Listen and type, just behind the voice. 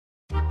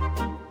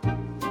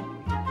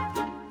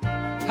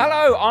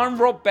Hello, I'm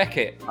Rob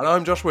Beckett. And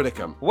I'm Josh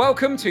Widdicombe.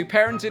 Welcome to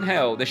Parent in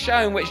Hell, the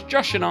show in which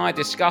Josh and I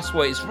discuss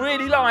what it's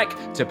really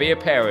like to be a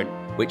parent,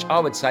 which I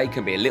would say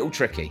can be a little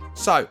tricky.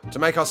 So, to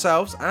make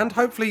ourselves, and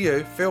hopefully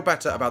you, feel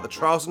better about the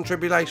trials and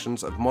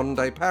tribulations of modern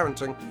day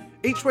parenting,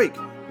 each week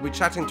we'll be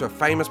chatting to a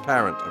famous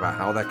parent about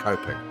how they're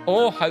coping.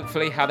 Or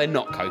hopefully how they're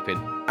not coping.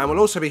 And we'll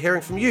also be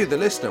hearing from you, the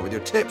listener, with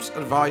your tips,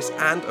 advice,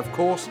 and, of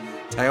course,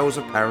 tales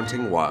of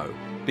parenting woe.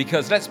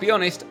 Because let's be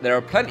honest, there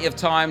are plenty of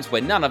times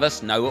when none of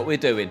us know what we're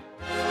doing.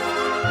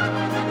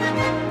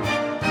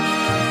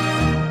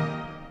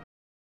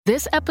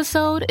 This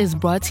episode is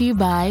brought to you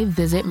by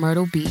Visit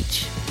Myrtle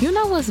Beach. You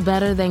know what's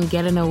better than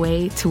getting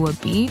away to a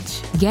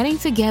beach? Getting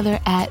together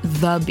at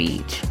the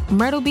beach.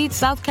 Myrtle Beach,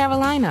 South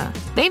Carolina.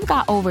 They've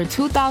got over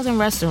 2,000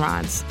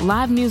 restaurants,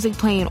 live music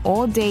playing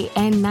all day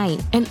and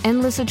night, and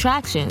endless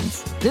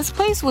attractions. This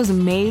place was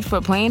made for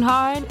playing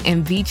hard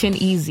and beaching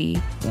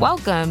easy.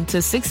 Welcome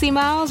to 60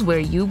 miles where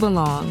you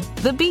belong.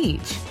 The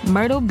beach.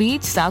 Myrtle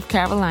Beach, South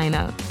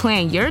Carolina.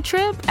 Plan your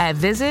trip at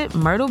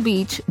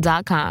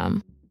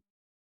visitmyrtlebeach.com.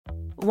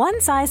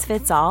 One size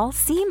fits all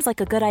seems like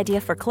a good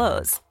idea for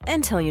clothes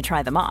until you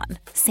try them on.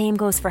 Same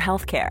goes for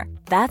healthcare.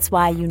 That's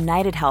why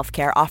United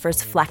Healthcare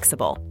offers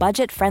flexible,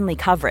 budget-friendly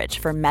coverage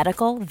for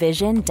medical,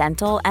 vision,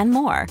 dental, and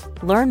more.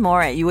 Learn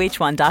more at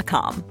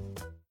uh1.com.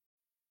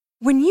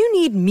 When you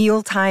need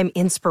mealtime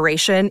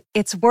inspiration,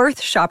 it's worth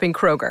shopping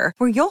Kroger,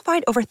 where you'll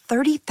find over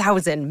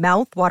 30,000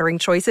 mouth-watering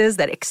choices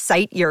that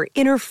excite your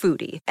inner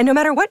foodie. And no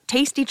matter what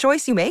tasty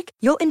choice you make,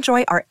 you'll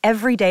enjoy our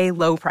everyday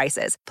low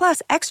prices,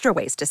 plus extra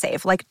ways to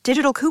save, like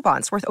digital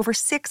coupons worth over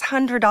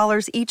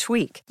 $600 each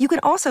week. You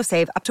can also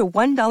save up to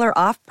 $1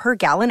 off per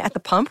gallon at the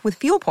pump with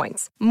fuel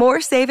points.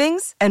 More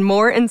savings and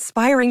more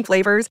inspiring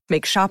flavors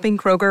make shopping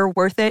Kroger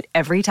worth it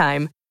every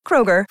time.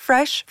 Kroger,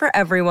 fresh for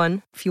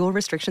everyone. Fuel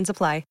restrictions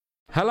apply.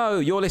 Hello,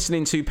 you're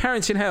listening to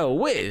Parent in Hell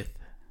with...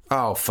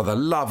 Oh, for the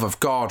love of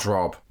God,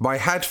 Rob. My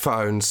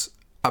headphones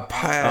are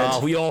paired.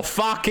 Oh, you're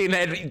fucking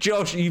head...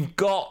 Josh, you've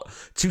got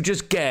to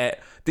just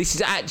get... This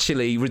is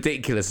actually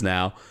ridiculous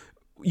now.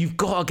 You've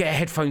got to get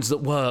headphones that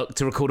work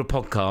to record a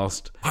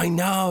podcast. I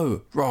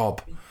know,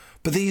 Rob.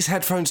 But these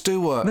headphones do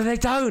work. No, they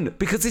don't,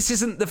 because this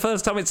isn't the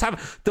first time it's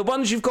happened. The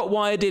ones you've got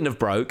wired in have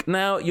broke.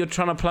 Now you're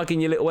trying to plug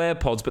in your little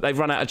AirPods, but they've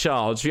run out of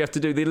charge. So you have to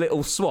do the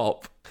little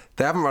swap.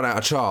 They haven't run out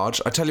of charge.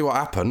 I tell you what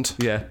happened.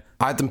 Yeah.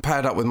 I had them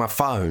paired up with my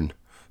phone.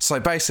 So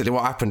basically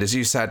what happened is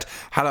you said,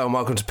 hello and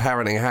welcome to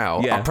Parenting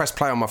Hell. Yeah. I pressed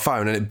play on my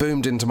phone and it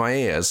boomed into my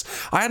ears.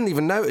 I hadn't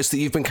even noticed that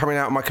you've been coming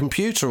out of my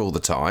computer all the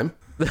time.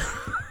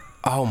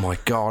 Oh my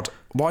God.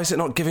 Why is it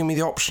not giving me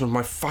the option of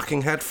my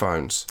fucking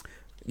headphones?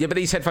 Yeah, but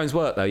these headphones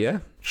work though, yeah?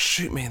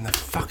 Shoot me in the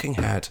fucking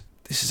head.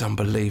 This is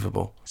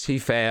unbelievable. To be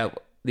fair,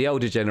 the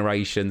older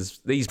generations,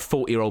 these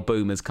 40-year-old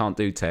boomers can't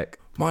do tech.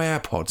 My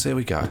AirPods, here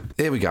we go.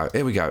 Here we go.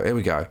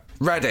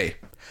 Ready.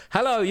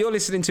 Hello, you're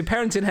listening to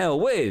Parent in Hell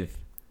with...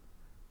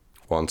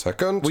 1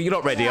 second. Well, you're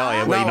not ready,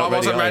 are you? No, I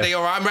wasn't ready.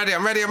 All right,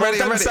 I'm ready.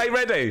 Don't say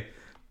ready.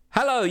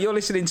 Hello, you're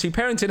listening to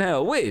Parent in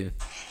Hell with...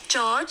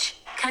 George,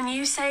 can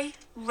you say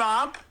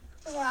Rob,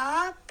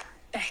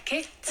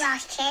 Beckett,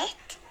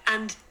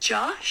 and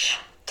Josh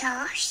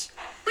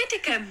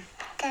Widdicombe?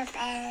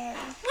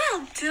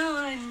 Well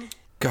done.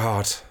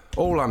 God,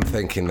 all I'm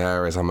thinking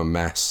there is I'm a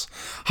mess.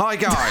 Hi,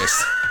 guys.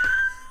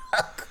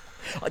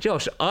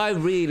 Josh, I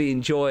really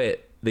enjoy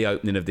the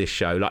opening of this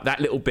show, like that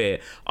little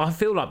bit. I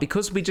feel like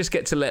because we just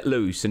get to let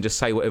loose and just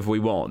say whatever we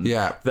want,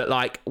 yeah, that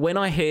like when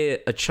I hear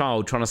a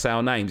child trying to say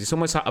our names, it's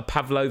almost like a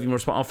Pavlovian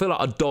response. I feel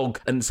like a dog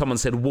and someone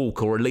said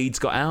walk or a lead's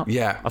got out.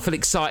 Yeah. I feel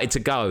excited to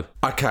go.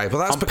 Okay, well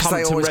that's I'm because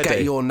they always ready.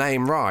 get your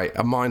name right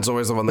and mine's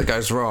always the one that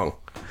goes wrong.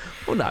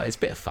 Well, no, it's a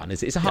bit of fun,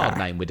 is it? It's a hard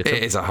name, Widdicombe.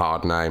 It is a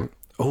hard name.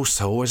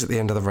 Also, always at the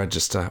end of the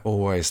register,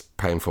 always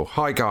painful.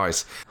 Hi,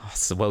 guys. Oh,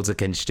 it's the world's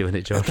against you, isn't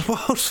it, Josh? The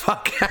world's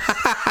fucking...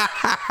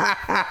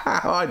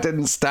 I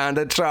didn't stand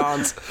a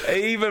chance.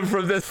 Even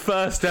from the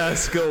first day of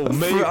school.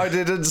 Me, I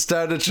didn't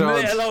stand a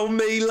chance. Little old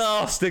me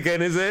last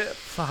again, is it?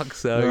 Fuck's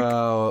sake.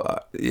 Well,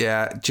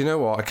 yeah. Do you know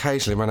what?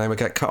 Occasionally my name would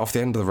get cut off the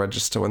end of the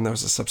register when there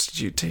was a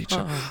substitute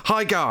teacher. Oh.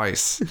 Hi,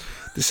 guys.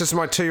 This is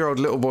my 2-year-old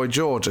little boy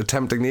George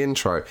attempting the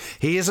intro.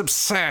 He is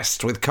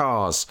obsessed with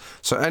cars,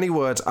 so any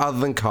words other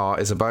than car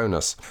is a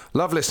bonus.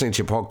 Love listening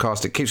to your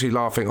podcast. It keeps me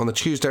laughing on the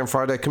Tuesday and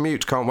Friday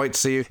commute. Can't wait to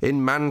see you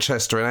in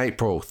Manchester in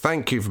April.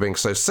 Thank you for being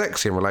so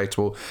sexy and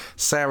relatable.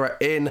 Sarah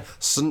in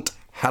St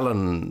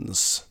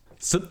Helens.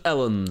 St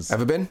Helens.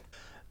 Ever been?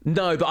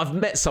 No, but I've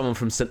met someone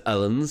from St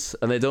Helens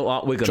and they don't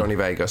like Wigan. Johnny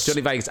Vegas.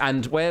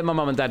 And where my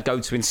mum and dad go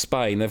to in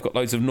Spain, they've got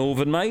loads of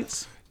northern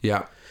mates.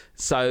 Yeah.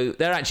 So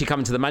they're actually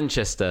coming to the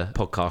Manchester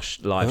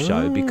podcast live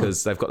show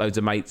because they've got loads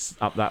of mates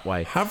up that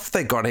way. Have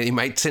they got any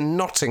mates in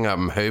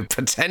Nottingham who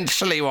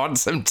potentially want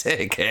some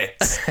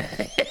tickets?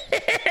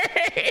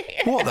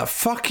 What the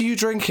fuck are you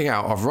drinking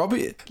out of,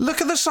 Robbie?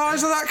 Look at the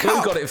size of that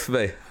cup. Who got it for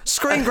me?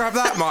 Screen grab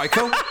that,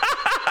 Michael.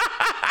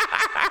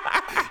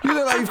 You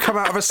look like you've come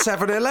out of a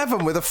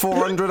 7-Eleven with a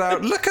 400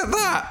 out. Look at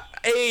that.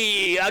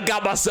 Hey, I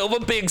got myself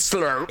a big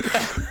slurp.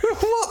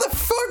 What the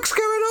fuck's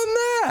going on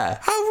there?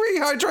 How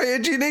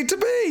rehydrated do you need to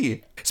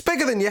be? It's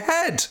bigger than your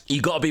head.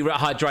 You got to be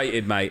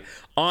hydrated, mate.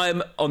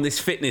 I'm on this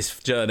fitness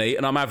journey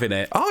and I'm having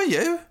it. Are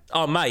you?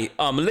 Oh, mate,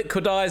 I'm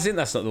liquidising.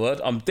 That's not the word.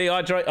 I'm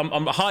dehydrating.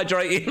 I'm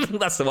hydrating.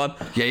 That's the one.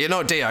 Yeah, you're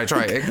not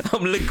dehydrating.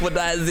 I'm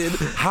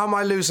liquidising. How am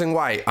I losing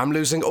weight? I'm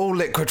losing all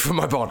liquid from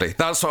my body.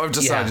 That's what I've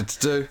decided to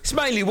do. It's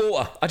mainly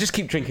water. I just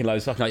keep drinking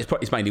loads of stuff. No,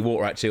 it's mainly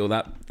water, actually. All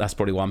that's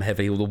probably why I'm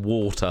heavy, all the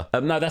water.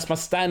 No, that's my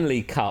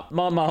Stanley cup.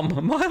 My mum,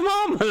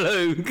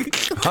 Luke.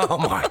 Oh,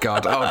 my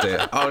God. Oh,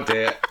 dear. Oh,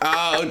 dear.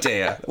 Oh,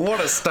 dear. What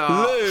a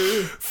start.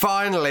 Lou.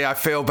 Finally, I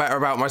feel better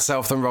about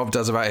myself than Rob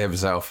does about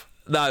himself.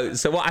 No,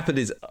 so what happened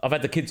is I've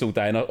had the kids all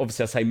day, and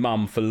obviously I say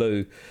mum for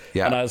Lou.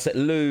 Yeah. And I said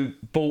Lou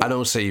bought. And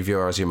also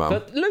you're as your mum.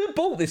 But Lou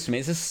bought this for me.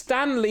 It's a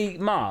Stanley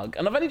mug,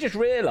 and I've only just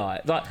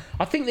realised. Like,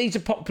 I think these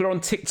are popular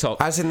on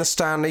TikTok. As in the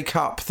Stanley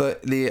Cup,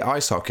 the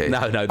ice hockey?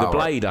 No, the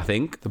blade, right. I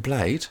think. The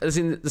blade? As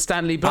in the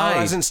Stanley blade. Oh,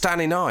 as in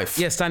Stanley knife?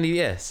 Yeah, Stanley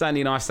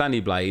knife,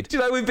 Stanley blade. Do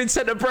you know we've been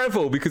sent to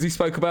Breville because he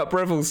spoke about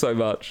Breville so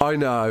much? I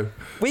know.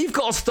 We've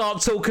got to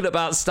start talking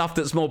about stuff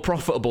that's more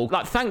profitable.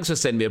 Like, thanks for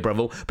sending me a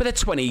Breville, but they're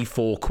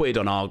 24 quid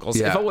on Argos.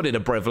 Yeah. If I wanted a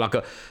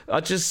Breville,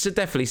 I'd just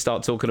definitely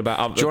start talking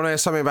about... Do you want to hear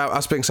something about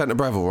us being sent to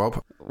Breville,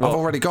 Rob? What? I've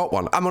already got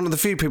one. I'm one of the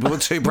few people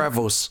with 2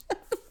 Brevilles.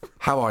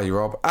 How are you,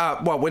 Rob?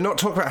 Well, we're not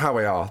talking about how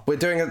we are. We're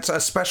doing a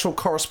special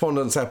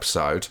correspondence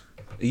episode.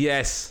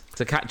 Yes,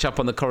 to catch up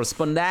on the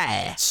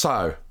correspondence.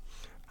 So,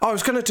 I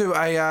was going to do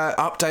a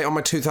update on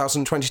my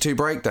 2022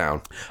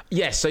 breakdown.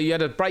 Yes, so you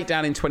had a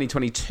breakdown in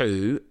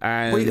 2022,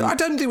 and... I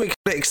don't think we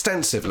covered it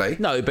extensively.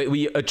 No, but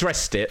we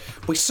addressed it.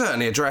 We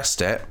certainly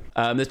addressed it.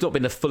 There's not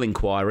been a full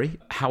inquiry.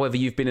 However,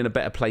 you've been in a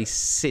better place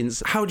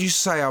since. How would you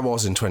say I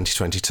was in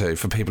 2022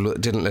 for people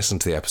that didn't listen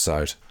to the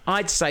episode?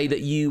 I'd say that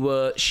you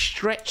were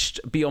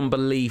stretched beyond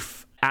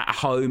belief at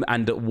home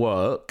and at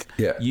work.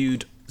 Yeah.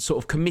 You'd sort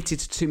of committed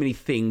to too many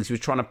things. You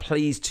were trying to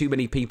please too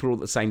many people all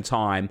at the same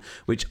time,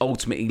 which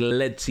ultimately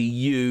led to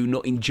you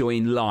not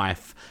enjoying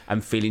life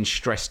and feeling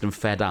stressed and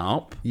fed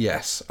up.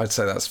 Yes, I'd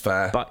say that's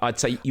fair. But I'd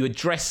say you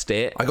addressed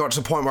it. I got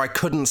to the point where I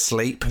couldn't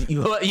sleep.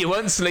 You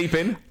weren't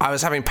sleeping. I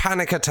was having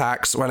panic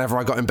attacks whenever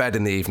I got in bed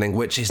in the evening,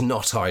 which is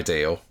not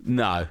ideal.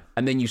 No.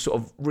 And then you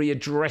sort of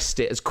readdressed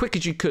it as quick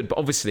as you could. But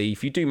obviously,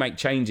 if you do make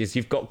changes,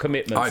 you've got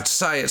commitments. I'd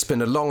say it's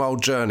been a long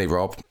old journey,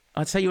 Rob.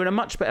 I'd say you're in a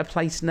much better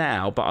place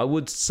now, but I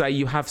would say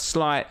you have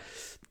slight,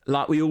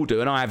 like we all do,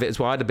 and I have it as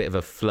well. I had a bit of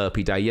a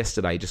flirpy day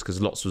yesterday just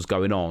because lots was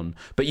going on.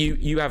 But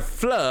you have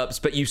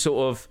flirps, but you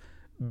sort of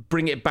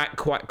bring it back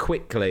quite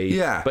quickly.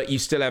 Yeah. But you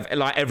still have,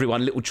 like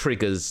everyone, little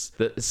triggers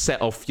that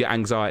set off your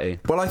anxiety.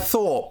 Well, I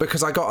thought,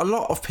 because I got a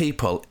lot of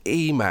people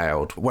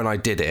emailed when I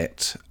did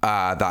it,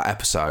 that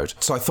episode,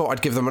 so I thought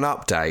I'd give them an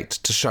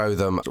update to show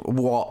them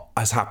what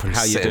has happened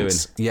How since. you're doing.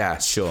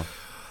 Yes. Sure.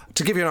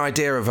 To give you an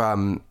idea of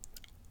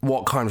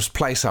what kind of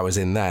place I was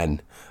in then,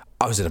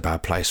 I was in a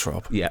bad place,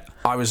 Rob. Yeah.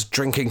 I was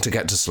drinking to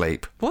get to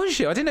sleep. Was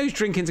you? I didn't know you was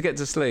drinking to get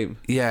to sleep.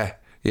 Yeah,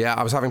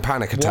 I was having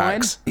panic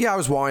attacks. Wine? Yeah, I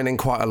was whining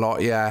quite a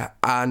lot, yeah.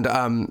 And,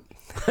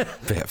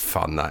 bit of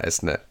fun, that,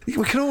 isn't it?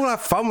 We can all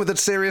have fun with a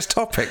serious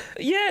topic.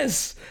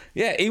 Yes.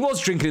 Yeah, he was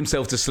drinking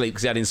himself to sleep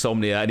because he had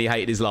insomnia and he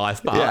hated his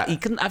life, but he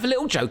can have a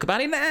little joke about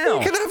it now.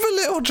 We can have a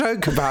little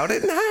joke about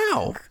it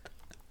now.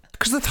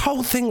 Because the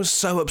whole thing was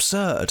so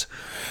absurd.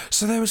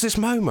 So there was this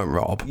moment,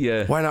 Rob,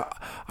 when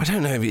I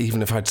don't know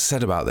even if I'd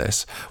said about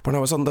this, when I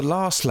was on the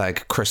last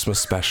leg Christmas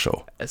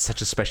special. It's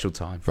such a special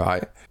time.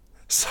 Right.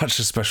 Such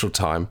a special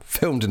time.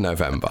 Filmed in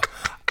November.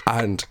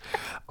 And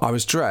I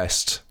was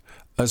dressed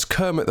as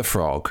Kermit the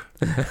Frog.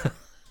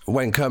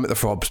 When Kermit the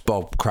Frog's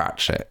Bob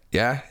Cratchit,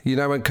 yeah? You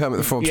know when Kermit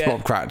the Frog's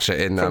Bob Cratchit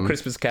in... From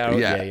Christmas Carol?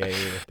 Yeah.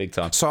 Big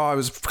time. So I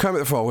was...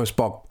 Kermit the Frog was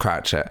Bob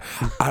Cratchit.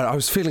 And I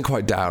was feeling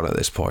quite down at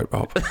this point,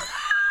 Rob.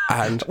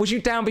 And was you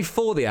down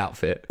before the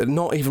outfit?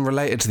 Not even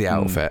related to the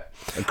outfit.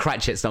 And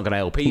Cratchit's not going to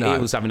help. He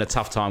was having a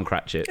tough time,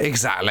 Cratchit.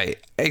 Exactly.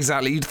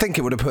 You'd think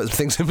it would have put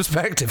things in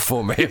perspective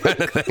for me, if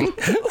anything.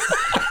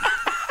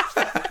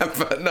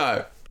 But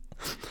no.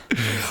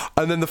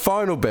 And then the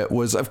final bit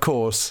was, of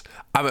course,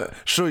 I'm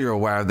sure you're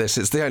aware of this,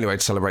 it's the only way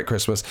to celebrate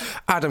Christmas,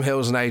 Adam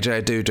Hills and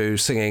AJ Dudu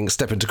singing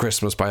Step Into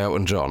Christmas by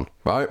Elton John,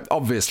 right?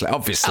 Obviously.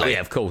 Oh, yeah,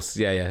 of course.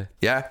 Yeah.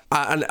 Yeah?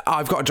 And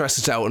I've got dressed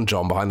as Elton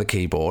John behind the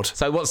keyboard.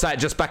 So what's that,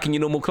 just back in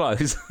your normal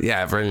clothes?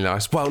 Yeah, really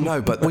nice. Well,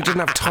 no, but we didn't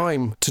have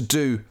time to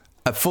do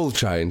a full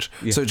change,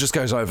 so it just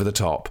goes over the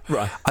top.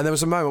 Right. And there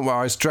was a moment where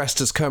I was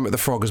dressed as Kermit the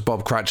Frog as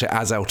Bob Cratchit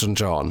as Elton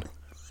John.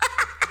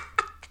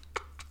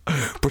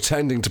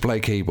 Pretending to play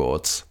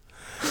keyboards.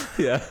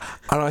 Yeah.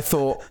 And I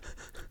thought,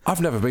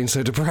 I've never been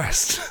so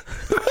depressed.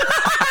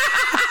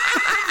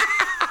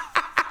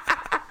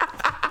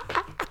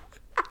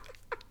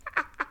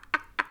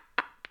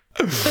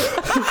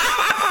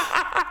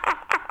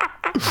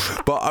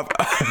 But I've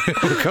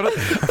got to...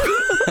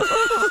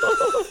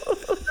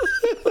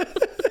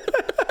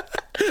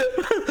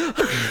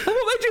 What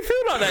made you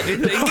feel like that, do you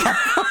think?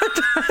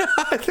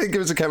 I think it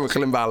was a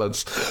chemical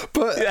imbalance.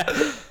 But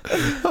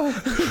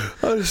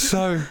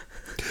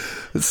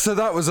So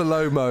that was a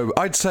low moment.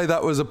 I'd say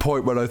that was a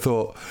point when I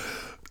thought,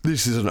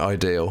 this isn't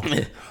ideal.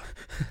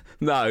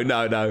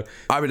 No.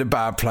 I'm in a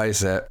bad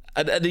place here.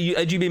 And had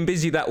you been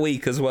busy that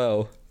week as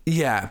well?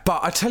 Yeah,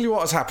 but I tell you what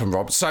has happened,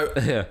 Rob. So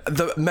Yeah.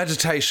 the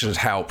meditation has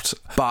helped,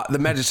 but the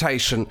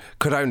meditation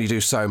could only do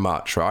so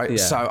much, right? Yeah.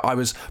 So I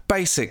was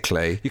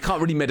basically... You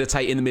can't really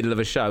meditate in the middle of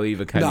a show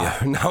either, can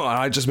you? No,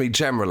 I just mean To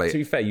generally.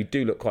 be fair, you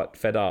do look quite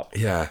fed up.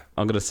 Yeah.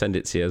 I'm going to send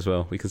it to you as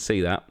well. We can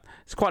see that.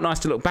 It's quite nice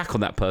to look back on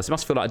that person. It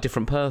must feel like a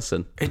different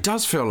person. It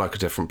does feel like a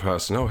different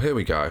person. Oh, here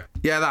we go.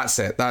 Yeah, that's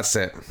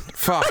it.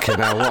 Fucking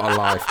hell, what a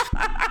life.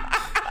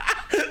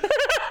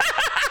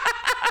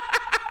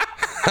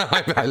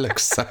 I look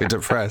so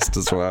depressed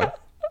as well.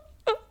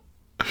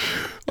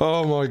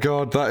 Oh my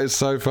God, that is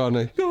so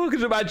funny. Oh, I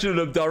can imagine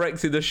them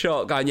directing the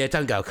shot, going, "Yeah,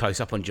 don't go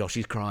close up on Josh,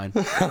 he's crying."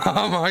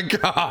 Oh my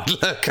God,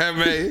 look at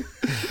me.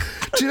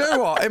 Do you know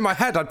what? In my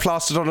head, I'd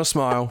plastered on a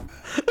smile.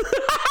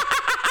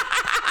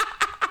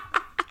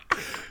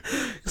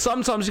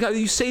 Sometimes you go,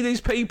 you see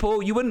these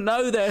people, you wouldn't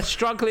know they're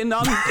struggling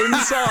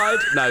inside.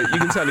 No, you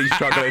can tell he's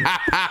struggling.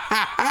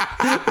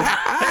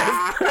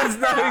 There's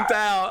no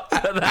doubt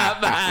that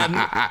man.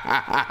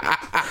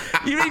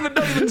 You even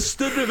not even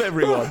stood with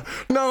everyone.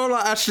 No, I'm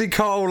like Ashley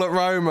Cole at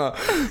Roma.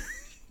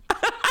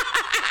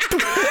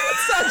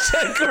 Such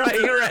a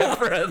great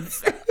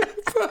reference.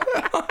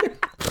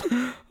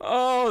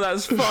 Oh,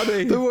 that's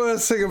funny. The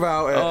worst thing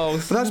about it. Oh,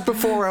 that's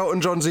before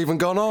Elton John's even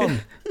gone on.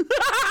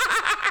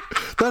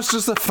 That's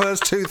just the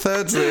first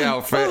 2/3 of the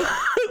outfit.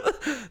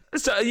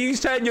 So are you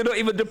saying you're not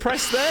even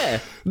depressed there?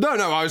 No,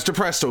 I was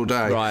depressed all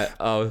day. Right.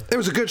 Oh, It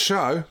was a good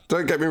show,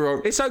 don't get me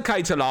wrong. it's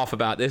okay to laugh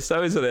about this,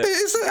 though, isn't it?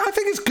 I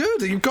think it's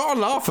good. You've got to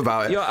laugh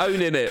about it. You're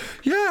owning it.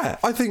 Yeah,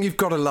 I think you've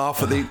got to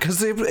laugh at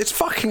because it's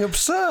fucking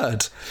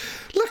absurd.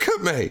 Look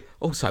at me.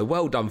 Also,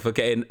 well done for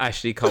getting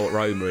Ashley Cole at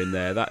Roma in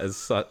there. That is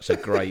such a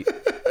great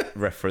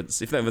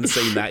reference. If no one's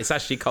seen that, it's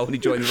Ashley Cole and he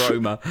joins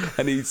Roma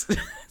and he's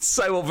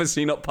so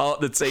obviously not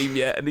part of the team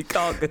yet and he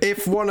can't...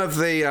 If one of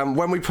the,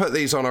 when we put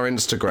these on our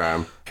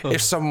Instagram,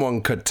 if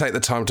someone could take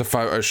the time to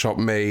Photoshop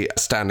me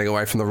standing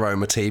away from the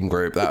Roma team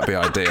group, that'd be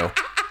ideal.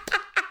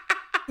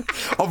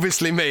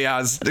 Obviously me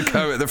as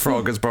Kermit the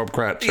Frog as Bob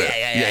Cratchit.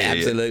 Yeah,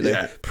 absolutely.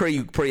 Yeah.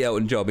 Pre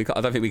Elton John, I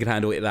don't think we can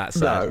handle it that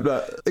sad.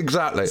 No,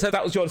 exactly. So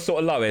that was your sort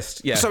of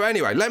lowest, yeah. So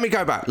anyway, let me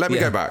go back.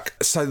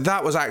 So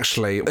that was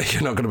actually,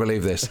 you're not going to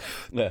believe this,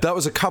 that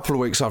was a couple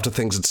of weeks after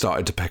things had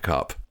started to pick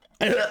up.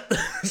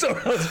 Sorry,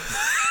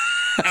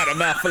 I had a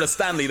mouthful of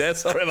Stanley there.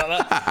 Sorry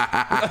about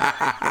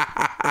that.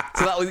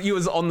 So you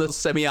was on the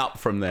semi-up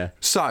from there.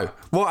 So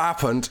what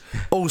happened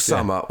all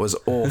summer was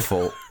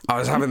awful. I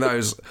was having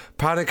those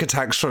panic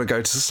attacks trying to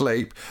go to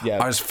sleep.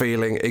 Yeah. I was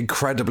feeling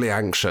incredibly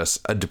anxious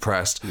and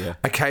depressed. Yeah.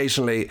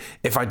 Occasionally,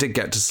 if I did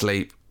get to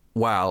sleep,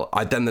 well,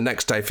 I'd then the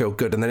next day feel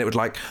good, and then it would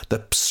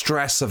the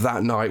stress of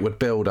that night would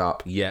build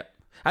up. Yeah.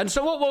 And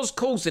so what was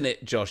causing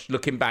it, Josh,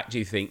 looking back, do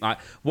you think?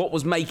 What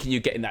was making you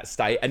get in that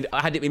state? And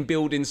had it been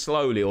building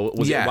slowly, or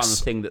was it one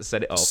thing that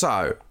set it off?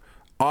 So,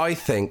 I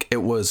think it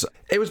was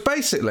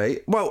basically,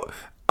 well,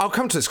 I'll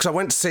come to this because I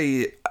went to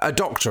see a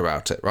doctor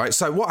about it, right?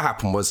 So what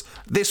happened was,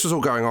 this was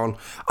all going on.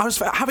 I was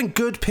having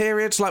good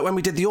periods, like when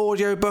we did the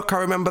audio book, I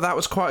remember that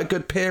was quite a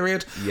good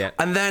period. Yeah.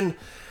 And then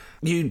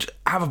you'd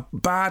have a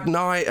bad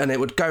night and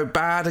it would go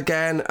bad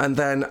again, and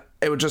then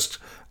it would just...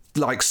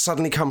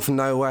 suddenly come from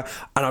nowhere,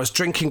 and I was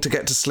drinking to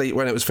get to sleep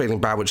when it was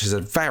feeling bad, which is a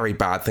very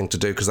bad thing to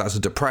do because that's a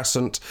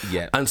depressant.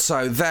 Yeah. And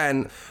so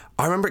then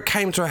I remember it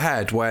came to a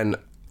head when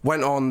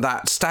went on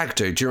that stag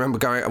do. Do you remember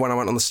when I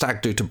went on the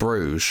stag do to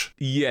Bruges?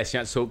 Yes, you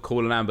had to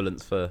call an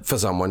ambulance for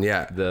someone,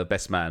 yeah. The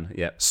best man,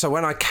 yeah. So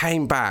when I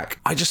came back,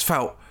 I just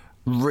felt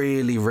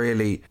really,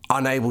 really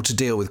unable to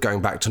deal with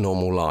going back to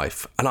normal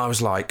life. And I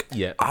was like,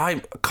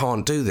 I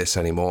can't do this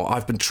anymore.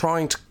 I've been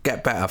trying to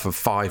get better for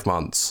 5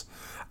 months.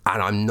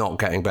 And I'm not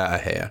getting better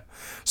here.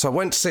 So I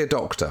went to see a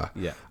doctor.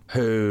 Yeah.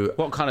 Who...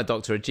 What kind of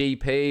doctor? A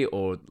GP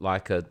or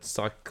like a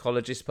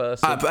psychologist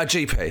person? A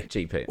GP.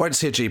 GP. Went to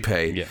see a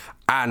GP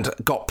and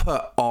got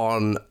put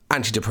on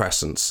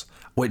antidepressants,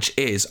 which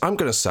is, I'm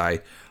going to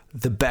say,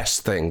 the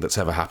best thing that's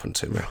ever happened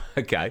to me.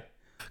 Okay.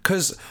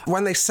 Because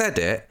when they said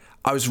it,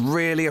 I was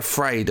really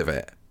afraid of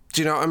it.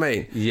 Do you know what I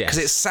mean? Yes.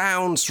 Because it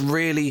sounds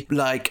really,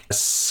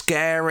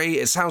 scary.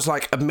 It sounds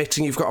like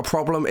admitting you've got a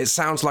problem. It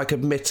sounds like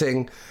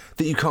admitting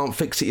that you can't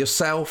fix it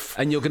yourself.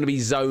 And you're going to be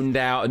zoned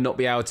out and not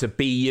be able to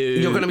be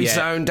you. You're going to be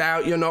zoned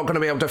out. You're not going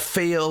to be able to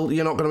feel.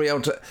 You're not going to be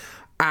able to...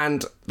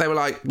 And they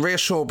were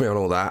reassured me on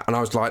all that. And I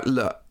was like,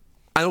 look.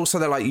 And also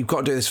they're like, you've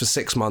got to do this for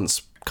 6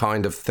 months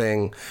kind of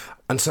thing.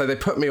 And so they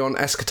put me on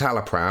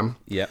escitalopram.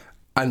 Yep.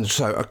 And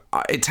so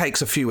it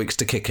takes a few weeks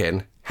to kick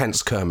in,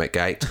 hence Kermit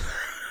Gate.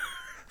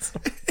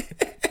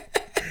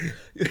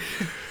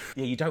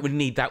 Yeah, you don't really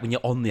need that when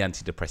you're on the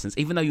antidepressants,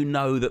 even though you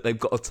know that they've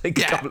got to take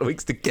a couple of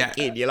weeks to kick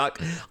in. You're like,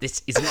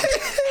 this is not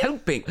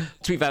helping.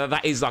 To be fair,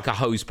 that is like a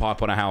hose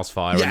pipe on a house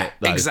fire, isn't it?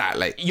 Yeah,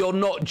 exactly. You're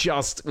not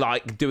just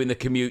doing the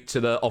commute to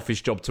the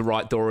office job to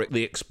write Dora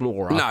the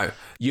Explorer. No.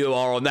 You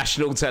are on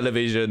national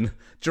television,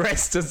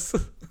 dressed as...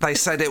 They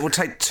said it will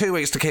take 2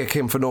 weeks to kick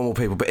in for normal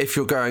people, but if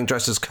you're going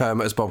dressed as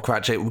Kermit, as Bob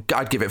Cratchit,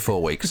 I'd give it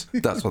 4 weeks.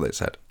 That's what they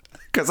said.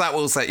 Because that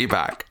will set you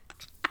back.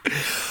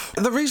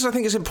 The reason I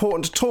think it's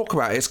important to talk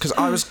about it is because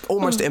I was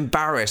almost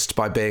embarrassed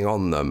by being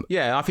on them.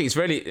 Yeah, I think it's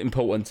really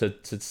important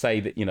to say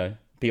that,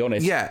 be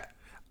honest. Yeah.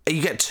 You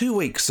get 2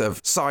 weeks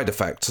of side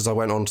effects as I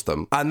went onto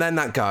them. And then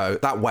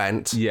that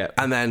went. Yeah.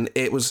 And then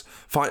it was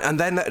fine. And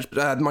then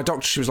my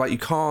doctor, she was like, you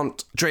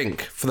can't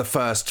drink for the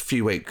first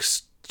few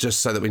weeks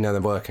just so that we know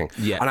they're working.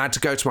 Yeah. And I had to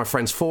go to my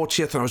friend's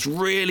 40th and I was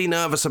really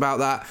nervous about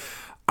that.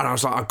 And I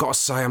was like, I've got to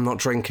say I'm not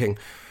drinking.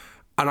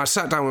 And I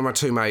sat down with my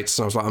 2 mates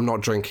and I was like, I'm not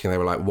drinking. And they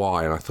were like,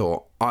 why? And I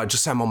thought, I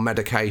just said I'm on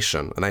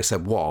medication. And they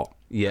said, what?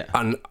 Yeah.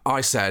 And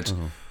I said,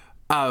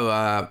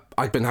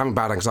 I've been having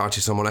bad anxiety,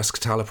 so I'm on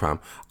escitalopram.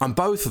 And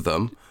both of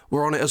them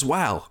were on it as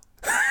well.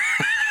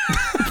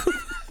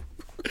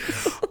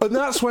 And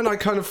that's when I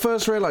kind of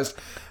first realised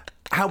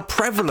how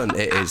prevalent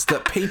it is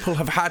that people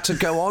have had to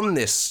go on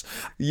this.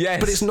 Yes.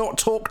 But it's not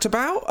talked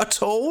about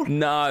at all.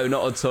 No,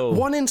 not at all.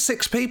 1 in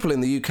 6 people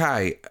in the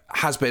UK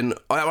has been,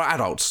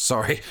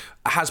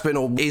 has been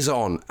or is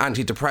on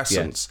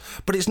antidepressants.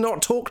 Yeah. But it's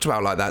not talked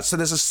about like that. So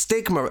there's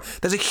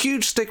a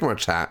huge stigma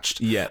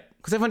attached. Yeah.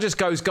 Because everyone just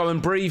goes, go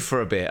and breathe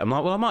for a bit. I'm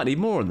like, well, I might need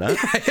more on that.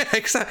 Yeah,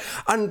 exactly.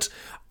 And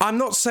I'm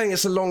not saying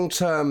it's a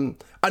long-term...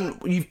 And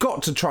you've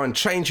got to try and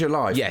change your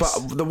life. Yes.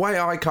 But the way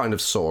I kind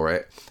of saw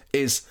it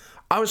is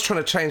I was trying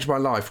to change my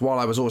life while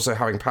I was also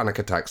having panic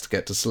attacks to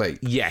get to sleep.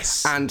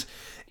 Yes. And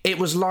it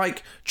was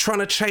like trying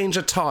to change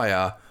a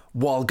tyre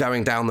while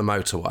going down the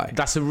motorway.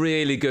 That's a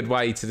really good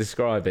way to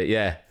describe it,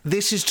 yeah.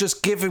 This is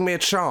just giving me a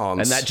chance...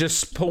 And that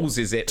just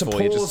pauses it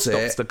for you, just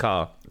stops the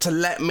car. To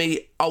let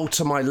me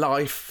alter my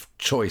life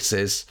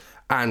choices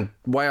and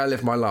way I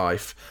live my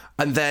life.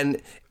 And then,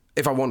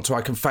 if I want to,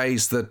 I can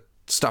phase the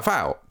stuff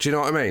out. Do you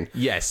know what I mean?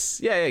 Yes.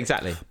 Yeah,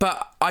 exactly.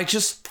 But I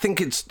just think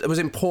it was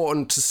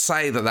important to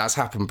say that that's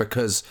happened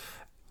because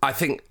I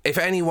think if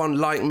anyone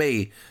like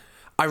me,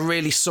 I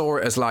really saw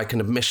it as like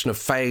an admission of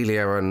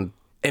failure and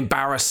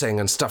embarrassing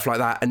and stuff like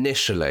that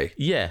initially.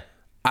 Yeah.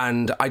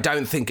 And I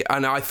don't think,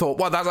 and I thought,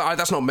 well,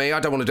 that's not me. I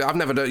don't want to do it. I've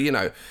never done,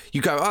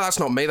 you go, oh, that's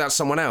not me. That's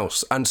someone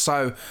else. And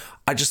so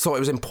I just thought it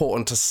was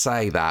important to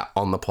say that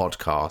on the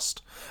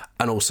podcast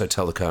and also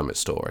tell the Kermit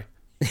story.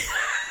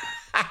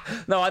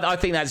 No, I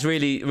think that's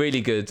really,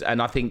 really good.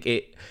 And I think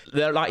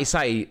like you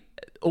say,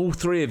 all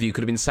three of you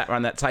could have been sat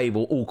around that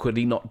table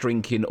awkwardly not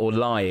drinking or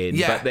lying.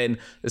 Yeah. But then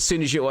as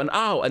soon as you're on,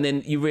 and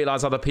then you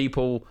realise other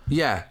people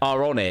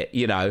are on it,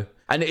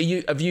 And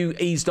have you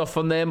eased off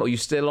on them? Or are you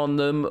still on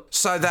them?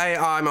 So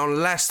I'm on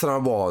less than I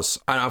was.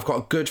 And I've got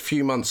a good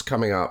few months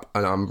coming up.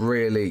 And I'm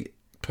really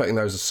putting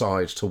those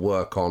aside to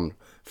work on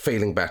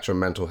feeling better and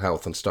mental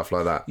health and stuff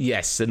like that.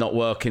 Yes, they're not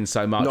working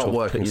so much. Not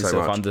working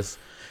so much.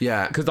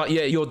 Yeah. Because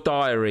your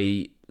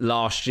diary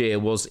last year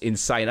was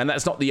insane. And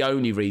that's not the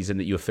only reason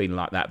that you're feeling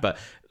like that. But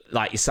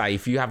like you say,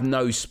 if you have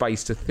no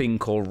space to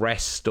think or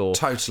rest or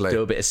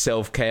do a bit of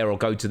self-care or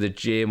go to the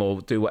gym or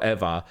do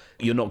whatever,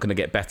 you're not going to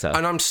get better.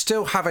 And I'm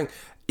still having...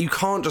 You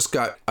can't just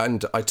go,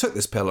 and I took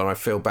this pill and I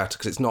feel better,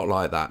 because it's not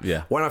like that.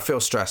 Yeah. When I feel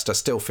stressed, I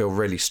still feel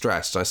really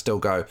stressed. I still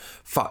go,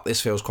 fuck,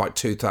 this feels quite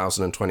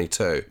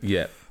 2022.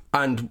 Yeah.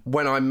 And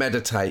when I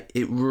meditate,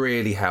 it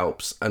really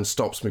helps and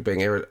stops me being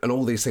irritable and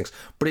all these things.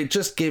 But it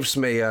just gives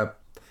me a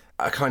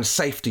kind of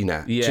safety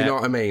net. Yeah. Do you know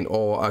what I mean?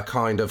 Or a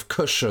kind of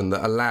cushion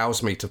that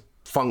allows me to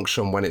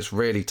function when it's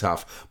really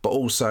tough, but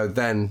also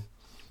then,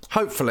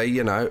 hopefully,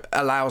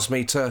 allows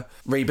me to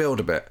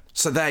rebuild a bit.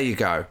 So there you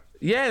go.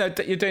 Yeah,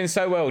 you're doing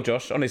so well,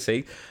 Josh,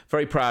 honestly.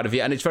 Very proud of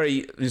you. And it's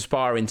very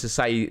inspiring to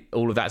say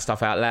all of that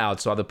stuff out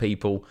loud so other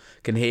people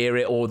can hear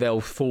it, or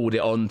they'll forward it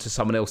on to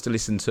someone else to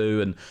listen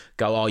to and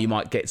go, oh, you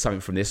might get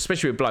something from this,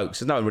 especially with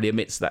blokes. No one really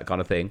admits that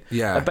kind of thing.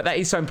 Yeah. But that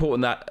is so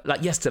important that,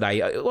 like yesterday,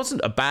 it wasn't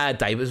a bad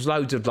day, but it was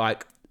loads of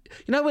like...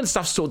 when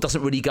stuff sort of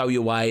doesn't really go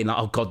your way and like,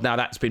 oh God, now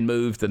that's been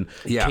moved and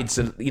kids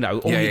are,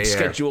 all your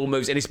schedule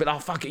moves and it's been, oh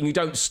fuck it, and you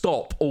don't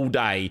stop all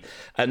day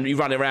and you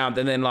run around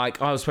and then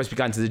like, I was supposed to be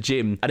going to the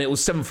gym and it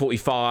was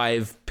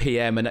 7:45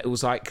 PM and it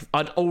was like,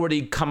 I'd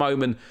already come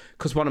home and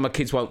because one of my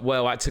kids went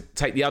well, I had to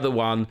take the other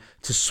one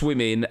to swim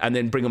in and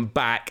then bring them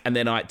back and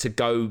then I had to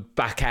go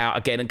back out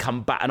again and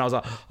come back and I was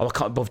like, oh, I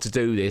can't bother to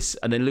do this.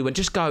 And then Lou went,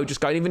 just go.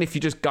 And even if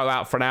you just go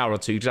out for an hour or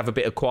two, just have a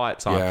bit of quiet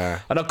time. Yeah.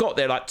 And I got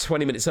there like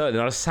 20 minutes early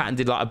and I sat and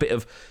did like a bit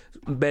of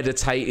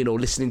meditating or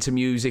listening to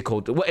music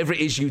or whatever it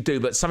is you do,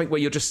 but something where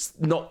you're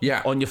just not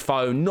on your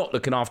phone, not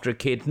looking after a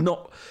kid,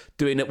 not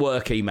doing at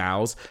work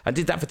emails, and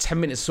did that for 10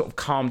 minutes to sort of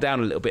calm down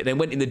a little bit. Then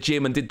went in the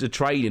gym and did the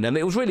training, and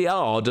it was really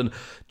hard. And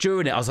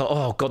during it, I was like,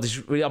 oh God, this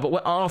is really hard.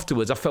 But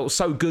afterwards, I felt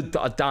so good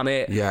that I'd done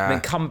it. Yeah. And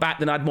then come back,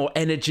 then I had more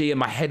energy and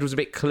my head was a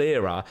bit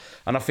clearer.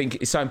 And I think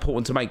it's so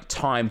important to make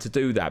time to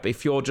do that. But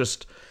if you're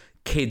just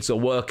kids or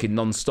working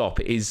non-stop,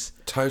 it is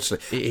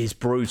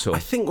brutal. I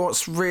think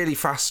what's really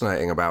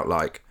fascinating about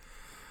like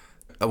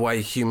the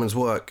way humans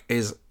work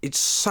is it's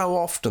so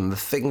often the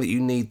thing that you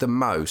need the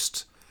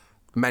most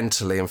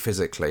mentally and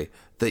physically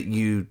that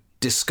you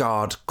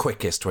discard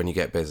quickest when you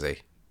get busy.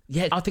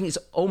 Yeah, I think it's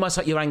almost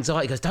like your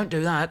anxiety goes, don't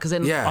do that, because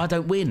then I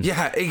don't win.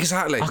 Yeah,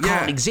 exactly. I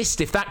can't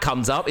exist if that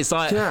comes up. It's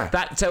like,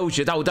 that tells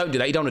you, oh, don't do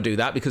that. You don't want to do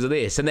that because of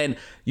this. And then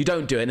you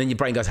don't do it, and then your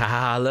brain goes,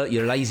 look,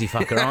 you're a lazy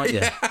fucker, aren't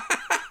you?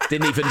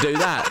 Didn't even do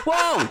that.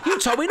 Whoa, you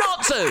told me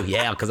not to.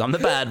 Yeah, because I'm the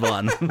bad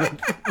one.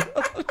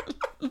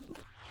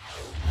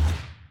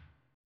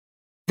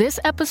 This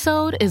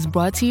episode is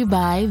brought to you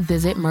by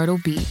Visit Myrtle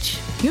Beach.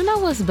 You know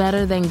what's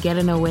better than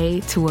getting away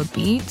to a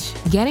beach?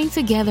 Getting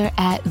together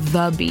at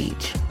the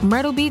beach.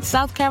 Myrtle Beach,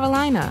 South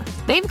Carolina.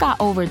 They've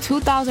got over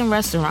 2,000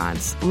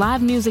 restaurants,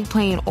 live music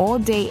playing all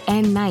day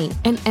and night,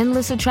 and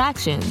endless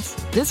attractions.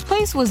 This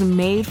place was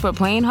made for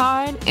playing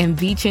hard and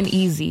beaching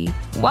easy.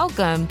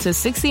 Welcome to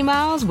 60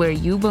 miles where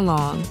you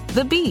belong.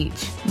 The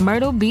beach.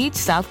 Myrtle Beach,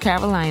 South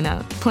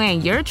Carolina. Plan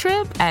your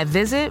trip at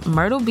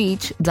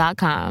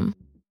visitmyrtlebeach.com.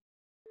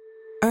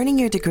 Earning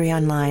your degree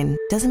online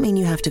doesn't mean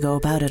you have to go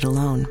about it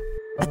alone.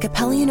 At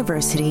Capella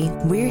University,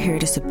 we're here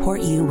to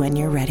support you when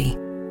you're ready.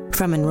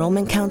 From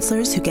enrollment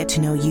counselors who get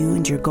to know you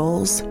and your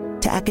goals,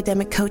 to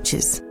academic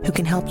coaches who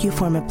can help you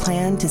form a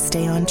plan to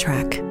stay on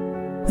track.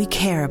 We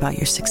care about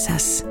your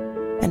success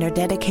and are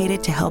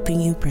dedicated to helping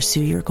you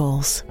pursue your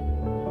goals.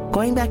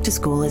 Going back to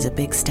school is a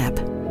big step,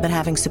 but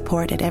having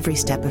support at every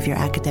step of your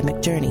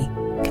academic journey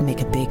can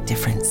make a big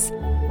difference.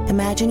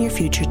 Imagine your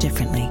future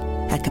differently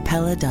at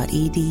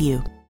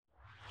capella.edu.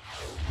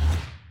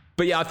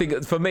 But yeah, I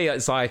think for me,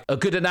 it's like a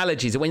good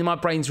analogy is that when my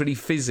brain's really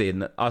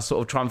fizzing, I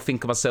sort of try and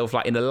think of myself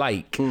like in a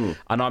lake and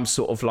I'm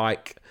sort of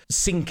like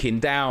sinking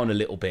down a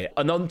little bit.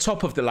 And on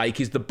top of the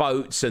lake is the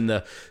boats and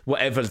the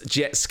whatever,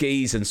 jet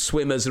skis and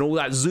swimmers and all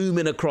that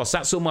zooming across.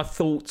 That's all my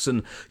thoughts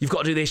and you've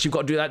got to do this, you've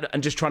got to do that,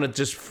 and just trying to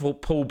just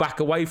pull back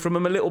away from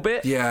them a little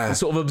bit. Yeah. And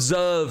sort of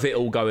observe it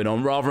all going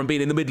on rather than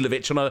being in the middle of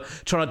it, trying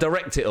to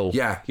direct it all.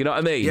 Yeah. You know what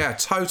I mean? Yeah,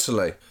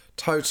 totally.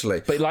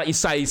 But like you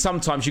say,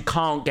 sometimes you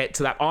can't get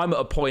to that. I'm at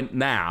a point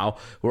now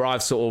where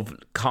I've sort of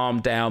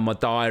calmed down my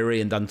diary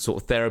and done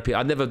sort of therapy.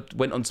 I never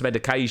went onto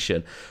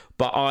medication,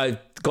 but I've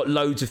got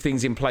loads of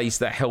things in place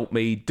that help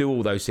me do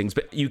all those things.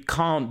 But you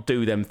can't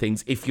do them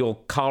things if your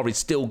car is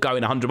still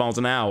going 100 miles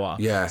an hour.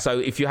 Yeah. So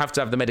if you have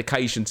to have the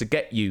medication to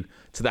get you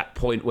to that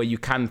point where you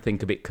can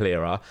think a bit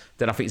clearer,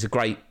 then I think it's a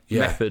great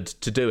method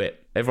to do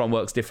it. Everyone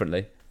works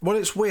differently. Well,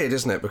 it's weird,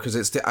 isn't it? Because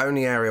it's the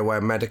only area where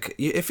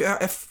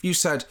if you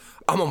said,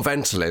 I'm on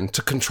Ventolin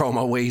to control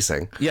my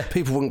wheezing,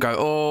 people wouldn't go,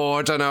 oh,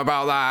 I don't know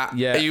about that.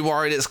 Yeah. Are you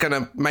worried it's going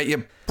to make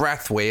your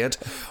breath weird?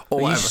 Or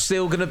Are whatever? you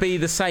still going to be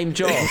the same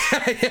job?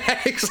 Yeah,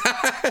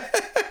 exactly.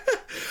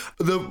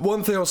 The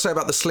one thing I'll say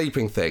about the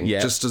sleeping thing,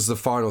 just as the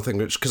final thing,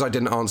 because I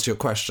didn't answer your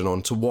question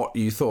on to what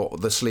you thought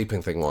the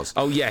sleeping thing was.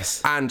 Oh,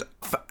 yes. And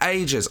for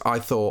ages, I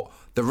thought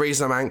the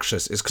reason I'm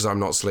anxious is because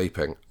I'm not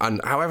sleeping. And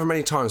however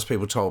many times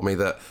people told me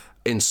that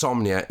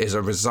insomnia is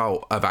a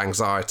result of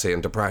anxiety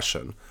and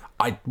depression,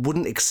 I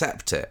wouldn't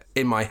accept it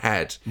in my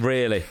head.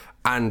 Really?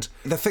 And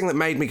the thing that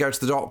made me go to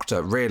the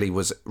doctor really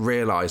was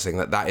realising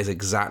that that is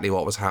exactly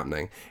what was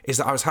happening, is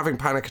that I was having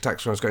panic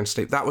attacks when I was going to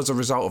sleep. That was a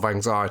result of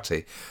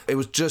anxiety. It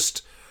was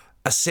just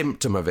a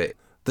symptom of it.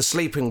 The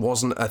sleeping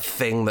wasn't a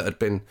thing that had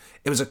been...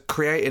 It was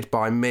created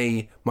by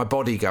me, my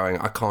body going,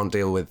 I can't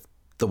deal with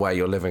the way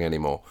you're living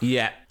anymore.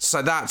 Yeah.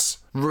 So that's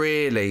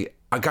really...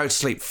 I go to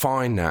sleep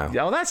fine now.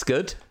 Oh, that's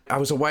good. I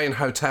was away in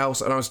hotels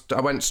and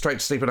I went straight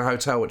to sleep in a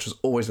hotel, which was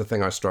always the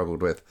thing I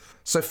struggled with.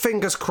 So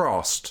fingers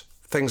crossed,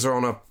 things are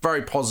on a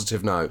very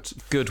positive note.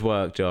 Good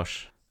work,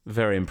 Josh.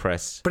 Very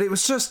impressed. But it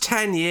was just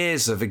 10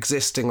 years of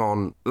existing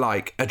on,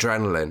 like,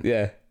 adrenaline.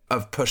 Yeah.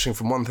 Of pushing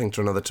from one thing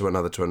to another to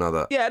another to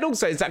another. Yeah, and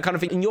also it's that kind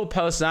of thing. In your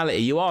personality,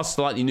 you are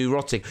slightly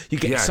neurotic. You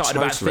get excited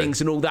about things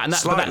and all that, and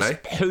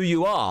that's who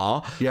you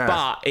are. Yeah.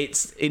 But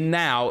it's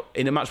now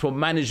in a much more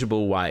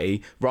manageable way,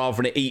 rather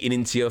than it eating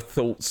into your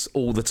thoughts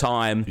all the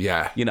time.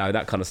 Yeah. You know,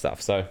 that kind of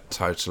stuff. So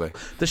totally.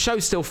 The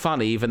show's still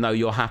funny, even though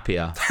you're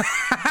happier.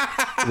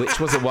 Which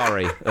was a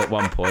worry at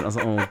one point. I was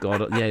like, oh,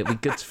 God, yeah, it'd be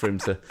good for him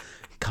to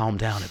calm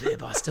down a bit,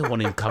 but I still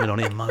want him coming on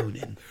here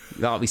moaning.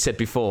 Like we said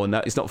before, and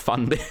it's not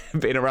fun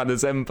being around a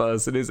Zen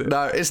person, is it?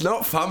 No, it's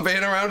not fun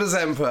being around a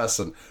Zen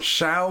person.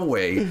 Shall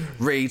we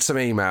read some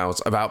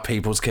emails about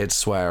people's kids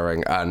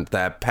swearing and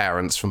their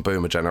parents from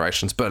boomer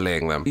generations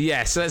bullying them?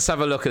 Yes, let's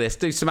have a look at this.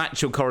 Do some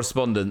actual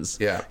correspondence.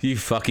 Yeah. You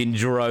fucking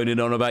droning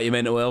on about your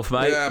mental health,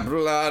 mate. Yeah,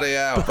 bloody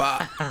hell.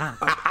 But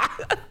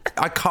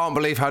I can't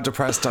believe how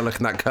depressed I look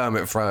in that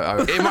Kermit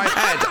photo. In my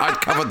head,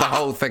 I'd covered the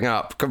whole thing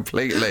up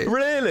completely.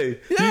 Really?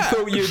 Yeah. You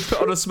thought you'd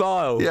put on a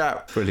smile?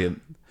 Yeah.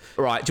 Brilliant.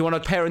 Right, do you want a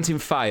parenting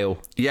fail?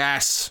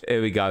 Yes.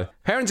 Here we go.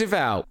 Parenting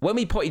fail. When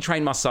we potty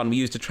trained my son, we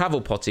used a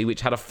travel potty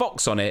which had a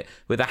fox on it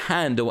with a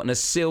handle and a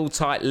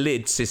seal-tight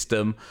lid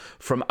system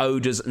from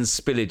odours and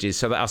spillages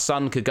so that our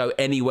son could go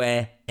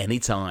anywhere,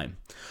 anytime.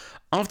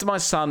 After my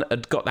son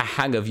had got the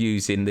hang of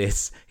using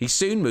this, he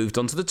soon moved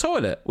on to the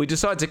toilet. We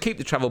decided to keep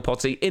the travel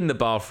potty in the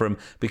bathroom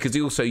because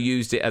he also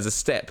used it as a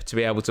step to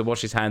be able to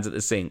wash his hands at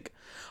the sink.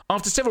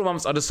 After several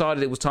months, I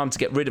decided it was time to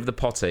get rid of the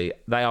potty.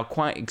 They are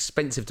quite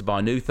expensive to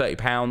buy new,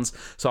 £30,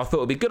 so I thought it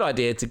would be a good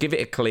idea to give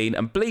it a clean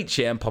and bleach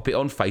it and pop it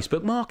on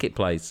Facebook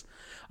Marketplace.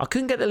 I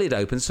couldn't get the lid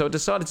open, so I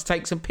decided to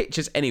take some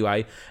pictures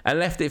anyway and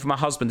left it for my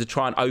husband to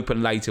try and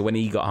open later when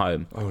he got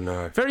home. Oh,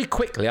 no. Very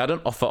quickly, I had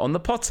an offer on the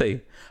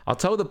potty. I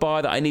told the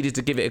buyer that I needed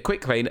to give it a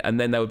quick clean and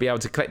then they would be able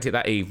to collect it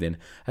that evening.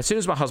 As soon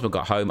as my husband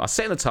got home, I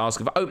set him the task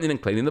of opening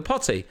and cleaning the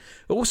potty.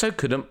 I also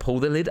couldn't pull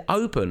the lid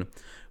open.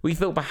 We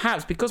thought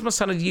perhaps because my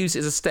son had used it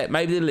as a step,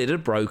 maybe the lid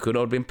had broken or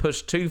had been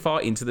pushed too far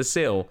into the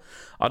sill.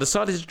 I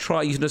decided to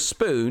try using a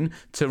spoon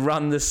to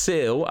run the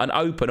sill and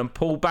open and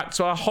pull back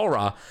to our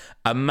horror,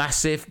 a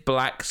massive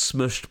black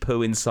smushed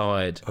poo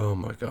inside. Oh,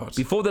 my God.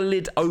 Before the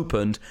lid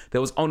opened,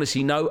 there was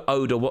honestly no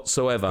odour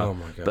whatsoever. Oh,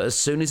 my God. But as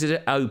soon as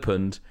it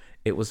opened,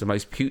 it was the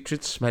most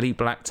putrid, smelly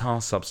black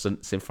tar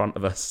substance in front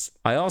of us.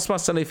 I asked my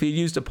son if he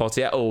used a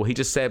potty at all. He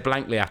just stared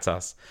blankly at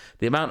us.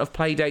 The amount of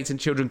play dates and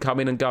children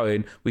coming and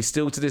going, we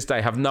still to this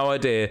day have no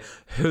idea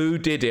who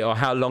did it or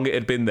how long it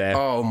had been there.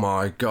 Oh,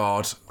 my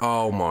God.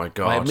 Oh, my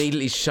God. I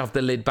immediately shoved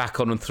the lid back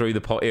on and threw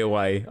the potty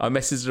away. I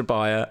messaged the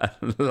buyer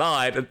and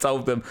lied and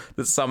told them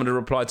that someone had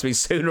replied to me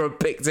sooner and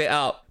picked it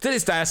up. To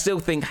this day, I still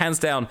think, hands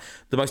down,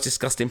 the most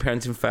disgusting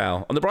parenting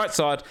foul. On the bright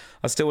side,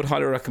 I still would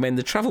highly recommend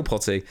the travel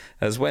potty,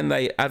 as when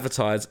they advertise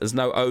as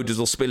no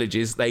odours or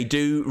spillages, they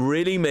do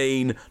really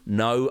mean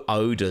no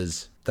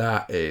odours.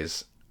 That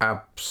is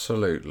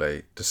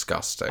absolutely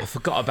disgusting. I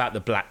forgot about the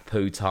black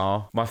poo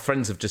tar. My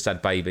friends have just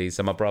had babies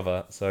and my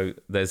brother, so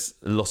there's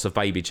lots of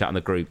baby chat in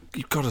the group.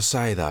 You've got to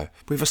say, though,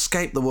 we've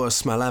escaped the worst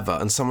smell ever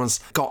and someone's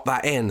got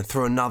that in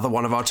through another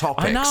one of our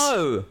topics. I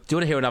know! Do you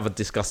want to hear another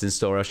disgusting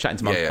story? I was chatting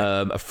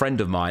to a friend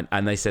of mine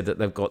and they said that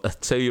they've got a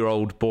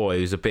 2-year-old boy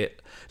who's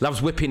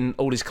loves whipping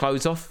all his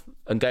clothes off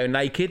and going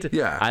naked.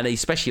 Yeah. And he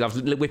especially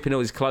loves whipping all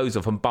his clothes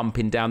off and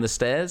bumping down the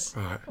stairs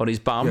on his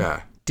bum.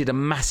 Yeah. Did a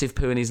massive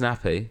poo in his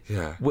nappy.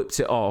 Yeah. Whipped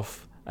it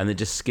off and then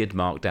just skid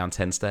marked down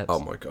 10 steps. Oh,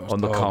 my God. On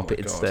the Oh,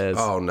 carpeted my God. stairs.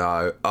 Oh,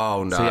 no.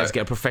 Oh, no. So he had to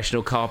get a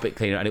professional carpet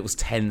cleaner and it was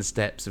 10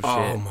 steps of shit.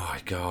 Oh,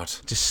 my God.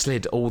 Just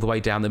slid all the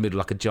way down the middle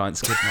like a giant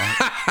skid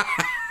mark.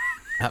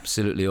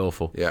 Absolutely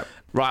awful. Yeah.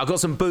 Right, I've got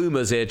some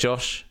boomers here,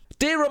 Josh.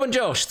 Dear Rob and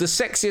Josh, the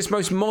sexiest,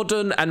 most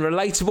modern and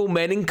relatable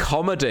men in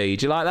comedy.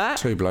 Do you like that?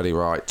 Too bloody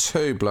right.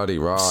 Too bloody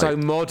right. So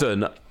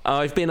modern.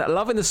 I've been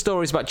loving the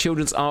stories about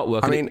children's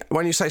artwork. I mean,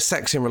 when you say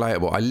sexy and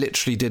relatable, I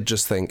literally did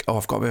just think,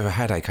 I've got a bit of a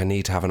headache. I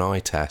need to have an eye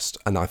test.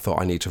 And I thought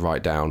I need to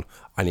write down,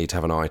 I need to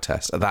have an eye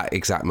test at that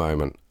exact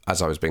moment as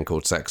I was being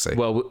called sexy.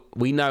 Well,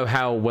 we know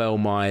how well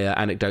my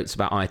anecdotes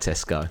about eye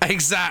tests go.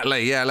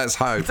 Exactly. Yeah, let's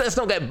hope. Let's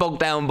not get bogged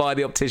down by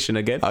the optician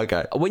again.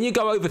 Okay. When you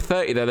go over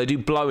 30, though, they do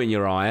blow in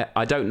your eye.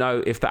 I don't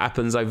know if that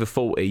happens over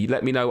 40.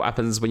 Let me know what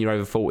happens when you're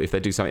over 40 if they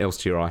do something else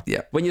to your eye.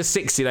 Yeah. When you're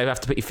 60, they have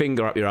to put your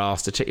finger up your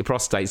arse to check your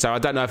prostate. So I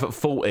don't know if at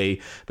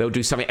 40 they'll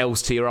do something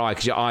else to your eye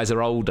because your eyes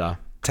are older.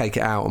 Take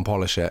it out and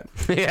polish it.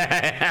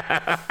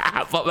 Yeah.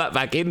 Pop that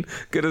back in.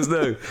 Good as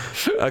new.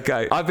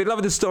 Okay. I've been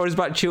loving the stories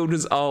about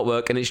children's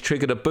artwork and it's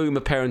triggered a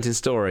boomer parenting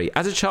story.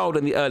 As a child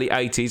in the early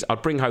 80s,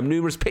 I'd bring home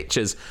numerous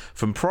pictures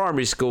from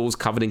primary schools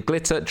covered in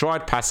glitter,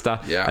 dried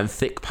pasta and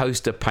thick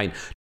poster paint.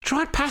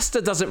 Dried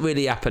pasta doesn't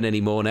really happen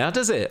anymore now,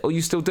 does it? Or are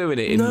you still doing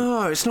it?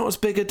 No, it's not as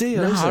big a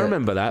deal, is it? I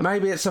remember that.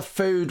 Maybe it's a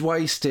food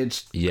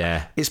wastage.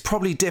 Yeah. It's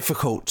probably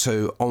difficult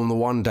to, on the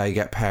one day,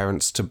 get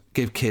parents to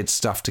give kids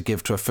stuff to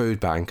give to a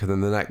food bank and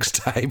then the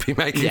next day be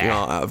making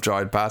art out of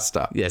dried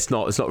pasta. Yeah, it's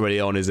not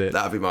really on, is it?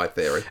 That'd be my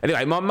theory.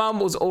 Anyway, my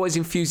mum was always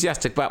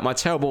enthusiastic about my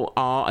terrible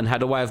art and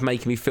had a way of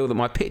making me feel that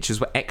my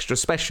pictures were extra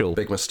special.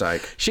 Big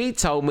mistake. She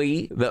told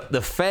me that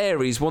the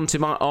fairies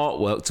wanted my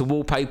artwork to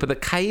wallpaper the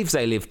caves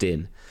they lived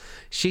in.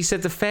 She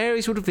said the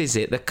fairies would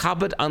visit the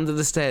cupboard under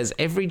the stairs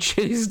every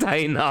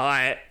Tuesday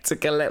night to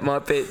collect my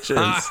pictures.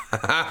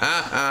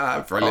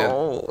 Brilliant.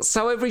 Oh,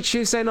 so every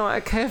Tuesday night, I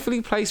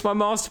carefully placed my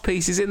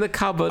masterpieces in the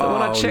cupboard. And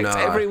when I checked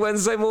every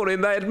Wednesday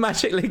morning, they had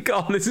magically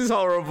gone. This is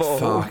horrible.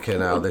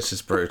 Fucking hell, this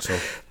is brutal.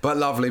 But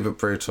lovely, but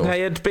brutal.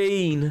 They had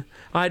been.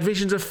 I had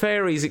visions of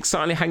fairies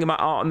excitedly hanging my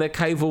art on their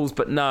cave walls,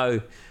 but no.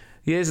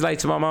 Years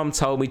later, my mum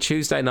told me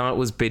Tuesday night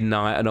was bin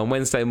night, and on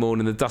Wednesday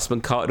morning, the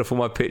dustman carted off all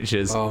my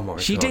pictures. Oh, my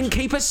God. She didn't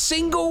keep a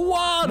single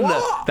one!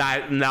 What?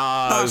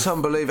 No. That's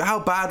unbelievable.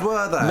 How bad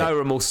were they? No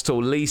remorse at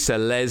all. Lisa,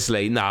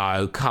 Leslie,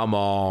 no, come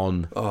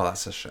on. Oh,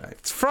 that's a shame.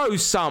 Throw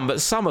some,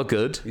 but some are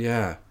good.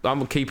 Yeah.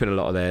 I'm keeping a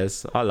lot of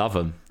theirs. I love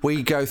them.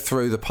 We go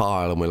through the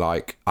pile and we're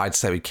like, I'd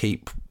say we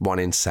keep 1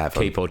 in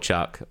 7. Keep or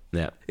chuck.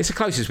 Yeah. It's the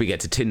closest we get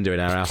to Tinder in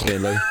our house, me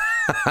and Lou.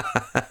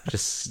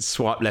 Just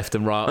swipe left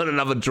and right on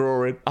another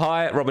drawing.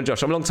 Hi, Rob and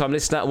Josh. I'm a long-time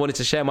listener. I wanted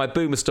to share my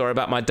boomer story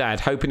about my dad,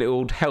 hoping it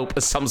would help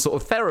as some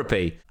sort of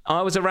therapy.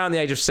 I was around the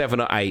age of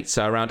 7 or 8,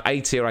 so around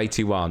 80 or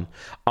 81.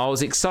 I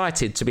was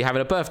excited to be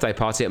having a birthday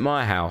party at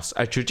my house,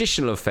 a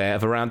traditional affair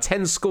of around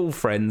 10 school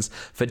friends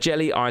for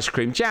jelly, ice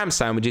cream, jam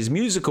sandwiches,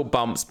 musical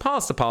bumps,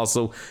 pass the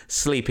parcel,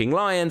 sleeping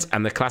lions,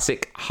 and the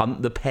classic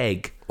hunt the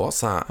peg.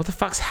 What's that? What the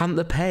fuck's hunt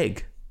the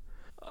peg?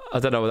 I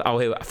don't know. Oh,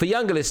 here. For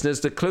younger listeners,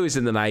 the clue is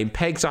in the name.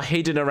 Pegs are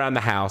hidden around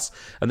the house,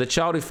 and the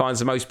child who finds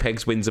the most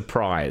pegs wins a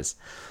prize.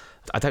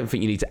 I don't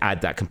think you need to add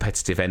that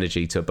competitive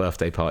energy to a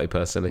birthday party,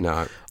 personally.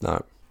 No.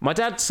 My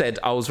dad said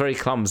I was very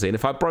clumsy, and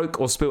if I broke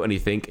or spilt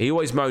anything, he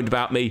always moaned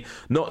about me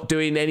not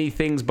doing any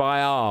things by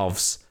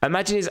halves.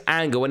 Imagine his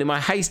anger when, in my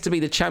haste to be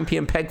the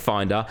champion peg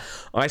finder,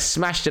 I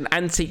smashed an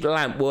antique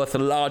lamp worth a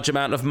large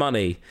amount of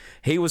money.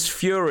 He was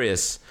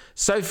furious.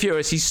 So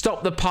furious, he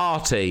stopped the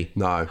party.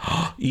 No.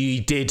 You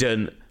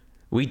didn't.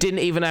 We didn't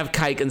even have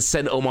cake and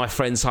sent all my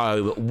friends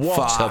home.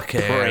 What a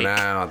prick.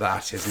 No,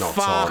 that is not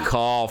Fuck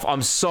off.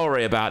 I'm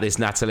sorry about this,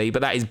 Natalie,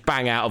 but that is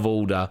bang out of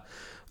order.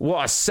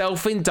 What a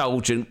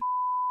self-indulgent...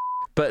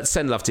 But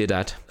send love to your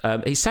dad.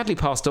 He sadly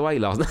passed away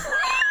last night.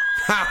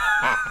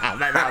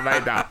 I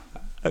made that.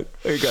 There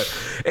you go.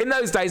 In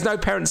those days, no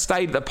parents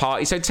stayed at the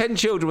party, so 10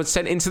 children were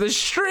sent into the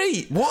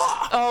street.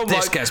 What? Oh,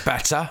 this gets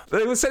better.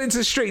 They were sent into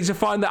the street to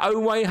find their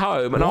own way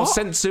home, and I was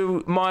sent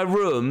to my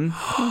room.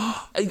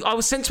 I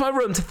was sent to my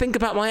room to think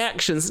about my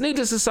actions.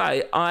 Needless to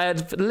say, I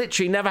had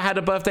literally never had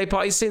a birthday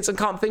party since and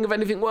can't think of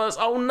anything worse.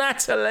 Oh,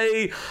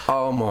 Natalie.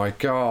 Oh, my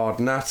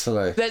God,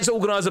 Natalie. Let's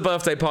organise a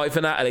birthday party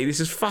for Natalie. This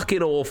is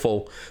fucking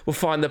awful. We'll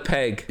find the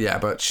peg. Yeah,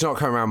 but she's not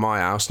coming around my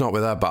house, not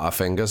with her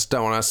butterfingers.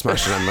 Don't want her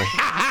smashing on me.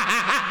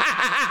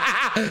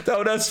 Don't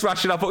want her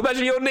smashing up.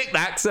 Imagine your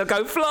knickknacks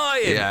go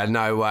flying. Yeah,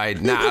 no way.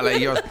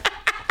 Natalie,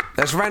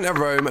 let's rent a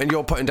room and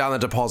you're putting down the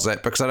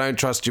deposit because I don't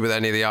trust you with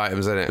any of the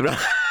items in it.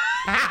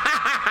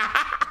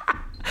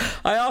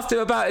 I asked him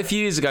about it a few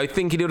years ago,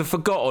 thinking he would have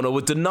forgotten or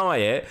would deny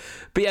it,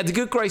 but he had the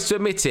good grace to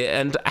admit it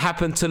and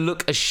happened to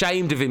look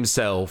ashamed of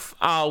himself.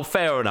 Oh,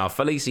 fair enough.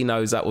 At least he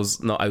knows that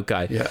was not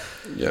okay.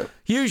 Yeah.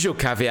 Usual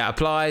caveat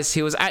applies.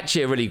 He was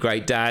actually a really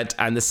great dad,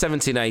 and the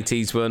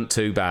 1780s weren't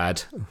too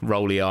bad.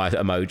 Rolly eye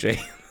emoji.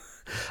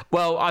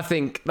 Well, I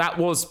think that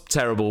was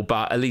terrible,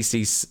 but at least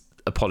he's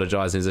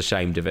apologising, he's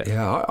ashamed of it.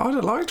 Yeah, I'd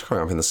have liked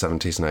growing up in the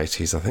 70s and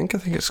 80s, I think. I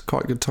think it's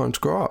quite a good time to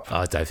grow up.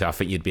 I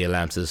think you'd be a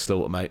lamb to the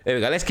slaughter, mate. Here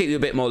we go. Let's keep you a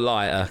bit more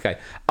lighter. Okay.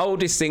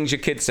 Oldest things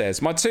your kid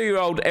says. My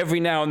 2-year-old, every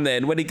now and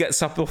then, when he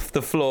gets up off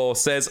the floor,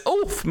 says,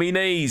 "Oof, me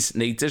knees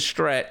need to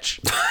stretch."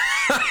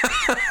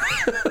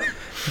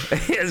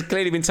 It has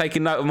clearly been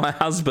taking note of my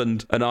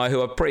husband and I,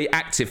 who are pretty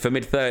active for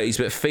mid-30s,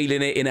 but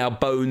feeling it in our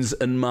bones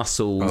and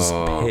muscles.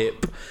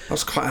 Pip.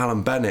 That's quite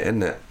Alan Bennett,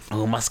 isn't it?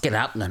 Oh, must get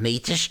up and I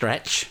need to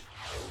stretch.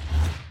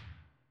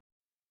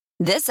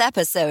 This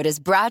episode is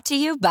brought to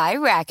you by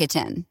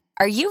Rakuten.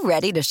 Are you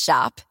ready to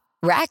shop?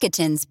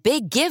 Rakuten's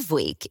Big Give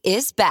Week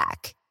is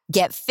back.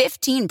 Get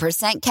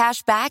 15%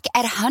 cash back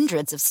at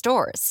hundreds of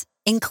stores,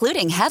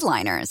 including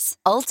headliners,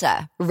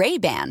 Ulta,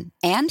 Ray-Ban,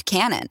 and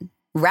Canon.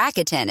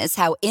 Rakuten is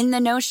how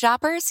in-the-know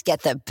shoppers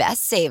get the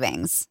best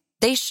savings.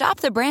 They shop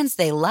the brands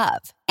they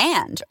love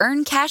and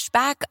earn cash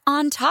back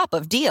on top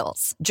of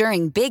deals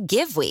during Big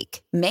Give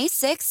Week, May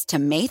 6th to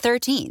May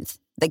 13th.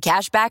 The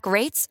cashback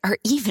rates are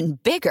even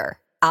bigger.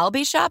 I'll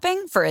be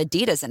shopping for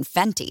Adidas and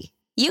Fenty.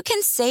 You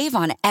can save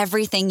on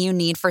everything you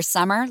need for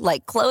summer,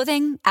 like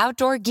clothing,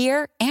 outdoor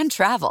gear, and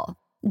travel.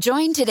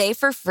 Join today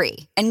for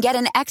free and get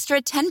an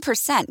extra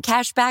 10%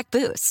 cashback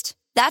boost.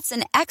 That's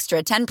an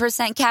extra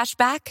 10% cash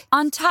back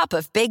on top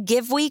of Big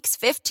Give Week's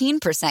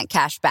 15%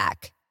 cash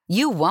back.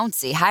 You won't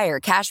see higher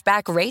cash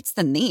back rates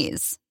than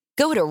these.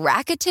 Go to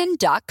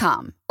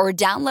Rakuten.com or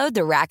download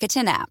the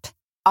Rakuten app.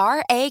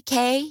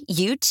 Rakuten.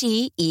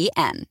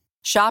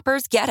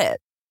 Shoppers get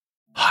it.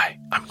 Hi,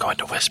 I'm going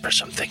to whisper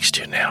some things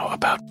to you now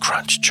about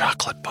Crunch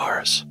chocolate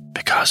bars.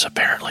 Because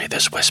apparently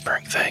this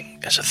whispering thing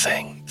is a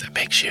thing that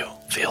makes you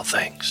feel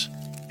things.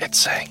 It's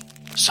saying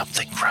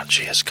something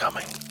crunchy is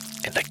coming.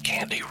 In the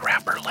candy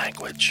wrapper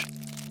language.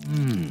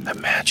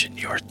 Imagine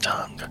your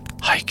tongue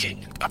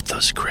hiking up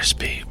those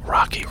crispy,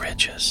 rocky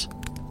ridges.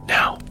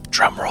 Now,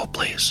 drum roll,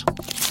 please.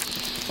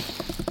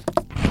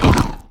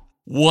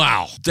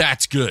 Wow,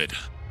 that's good.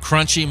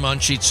 Crunchy,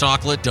 munchy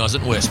chocolate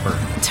doesn't whisper.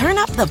 Turn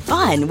up the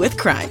fun with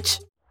Crunch.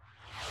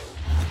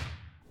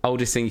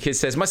 Oldest thing your kid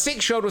says, my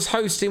 6-year-old was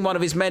hosting one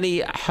of his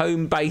many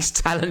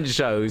home-based talent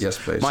shows. Yes,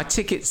 please. My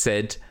ticket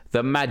said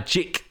The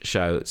Magic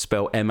Show,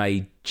 spelled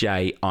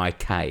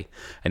M-A-J-I-K.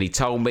 And he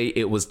told me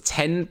it was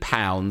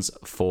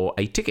 £10 for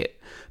a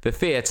ticket. The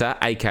theatre,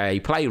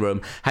 aka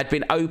Playroom, had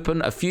been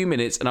open a few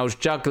minutes and I was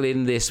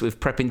juggling this with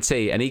prepping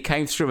tea. And he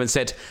came through and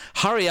said,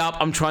 hurry up,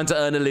 I'm trying to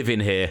earn a living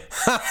here.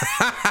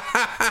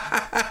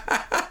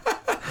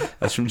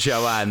 That's from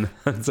Joanne.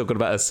 Talking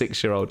about a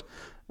 6-year-old.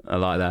 I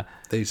like that.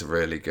 These are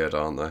really good,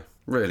 aren't they?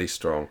 Really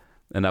strong.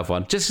 Another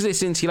one. Just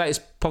listening to your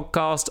latest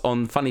podcast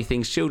on funny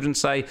things children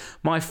say,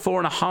 my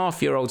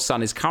 4.5-year-old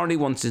son is currently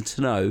wanting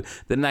to know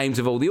the names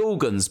of all the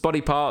organs, body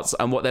parts,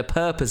 and what their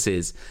purpose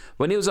is.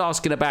 When he was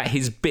asking about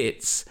his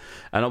bits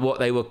and what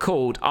they were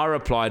called, I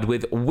replied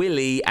with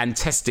willy and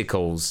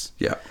testicles.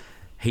 Yeah.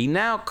 He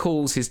now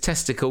calls his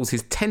testicles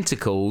his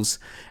tentacles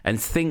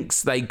and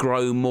thinks they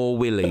grow more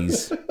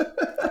willies.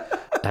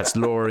 That's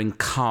Laura in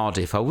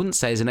Cardiff. I wouldn't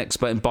say he's an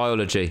expert in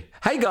biology.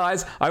 Hey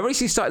guys, I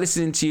recently started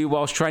listening to you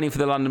whilst training for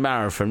the London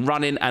Marathon,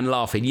 running and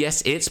laughing.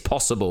 Yes, it's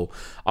possible.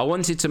 I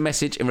wanted to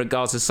message in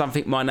regards to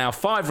something my now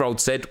 5-year-old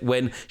said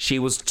when she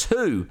was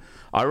 2.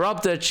 I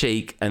rubbed her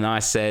cheek and I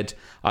said,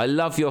 I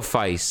love your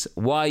face.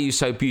 Why are you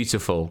so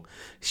beautiful?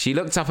 She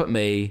looked up at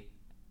me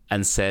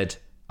and said,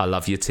 I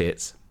love your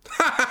tits.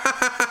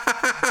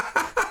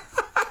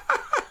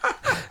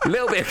 A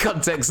little bit of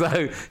context,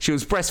 though. She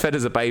was breastfed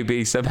as a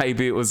baby, so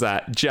maybe it was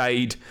that.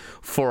 Jade,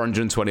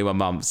 421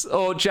 months.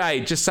 Or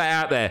Jade, just say it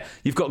out there.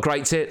 You've got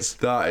great tits.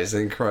 That is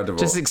incredible.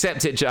 Just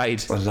accept it,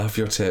 Jade. I love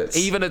your tits.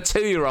 Even a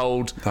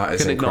 2-year-old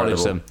can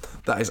acknowledge them.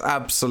 That is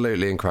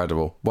absolutely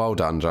incredible. Well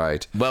done,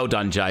 Jade. Well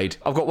done, Jade.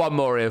 I've got one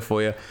more here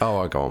for you.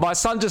 Oh, go on. My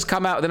son just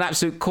come out with an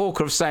absolute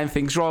corker of saying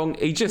things wrong.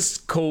 He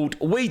just called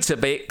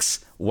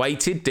Weetabix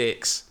weighted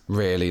dicks.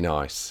 Really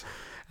nice.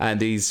 And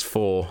he's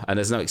 4, and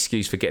there's no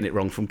excuse for getting it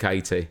wrong from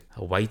Katie.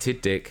 A weighted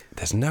dick.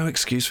 There's no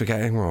excuse for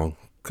getting wrong.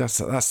 That's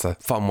the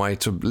fun way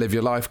to live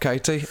your life,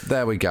 Katie.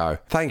 There we go.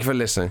 Thank you for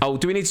listening. Oh,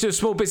 do we need to do a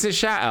small business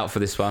shout-out for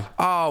this one?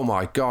 Oh,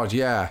 my God,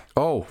 yeah.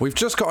 Oh, we've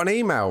just got an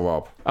email,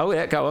 Rob. Oh,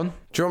 yeah, go on.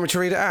 Do you want me to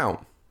read it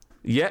out?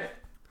 Yep.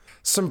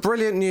 Some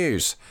brilliant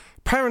news.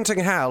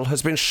 Parenting Hell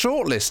has been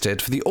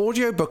shortlisted for the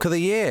Audiobook of the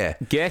Year.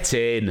 Get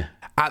in.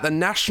 At the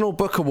National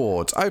Book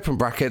Awards, open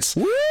brackets,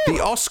 Woo! the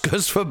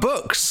Oscars for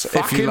books,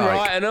 Fucking if you like.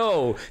 right and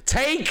all.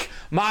 Take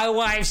my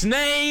wife's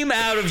name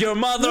out of your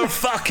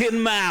motherfucking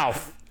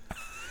mouth.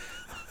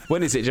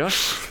 When is it,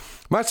 Josh?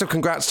 Massive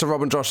congrats to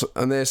Rob and Josh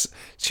on this.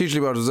 It's hugely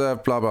well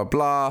deserved, blah, blah,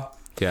 blah.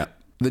 Yeah.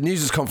 The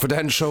news is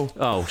confidential.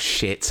 Oh,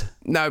 shit.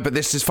 No, but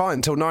this is fine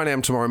until 9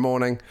 a.m. tomorrow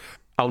morning.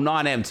 Oh,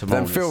 9 a.m.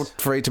 tomorrow. Then feel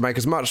free to make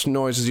as much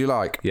noise as you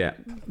like. Yeah.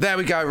 There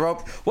we go,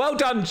 Rob. Well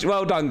done, guys.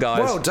 Well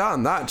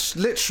done. That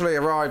literally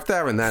arrived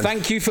there and then.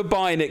 Thank you for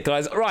buying it,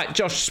 guys. Right,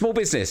 Josh, small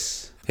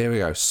business. Here we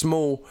go.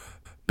 Small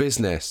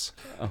business.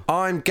 Oh.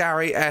 I'm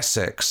Gary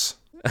Essex.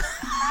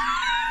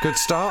 Good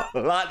start. I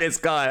like this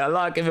guy. I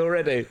like him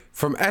already.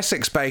 From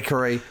Essex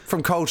Bakery,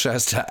 from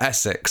Colchester,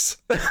 Essex.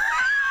 Go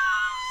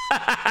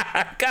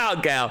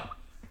on, gal.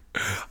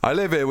 I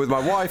live here with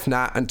my wife,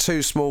 Nat, and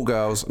 2 small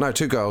girls. No,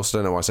 2 girls.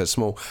 Don't know why I said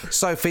small.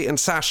 Sophie and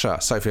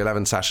Sasha. Sophie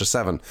 11, Sasha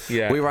 7.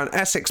 Yeah. We run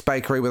Essex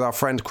Bakery with our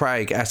friend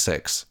Craig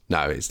Essex.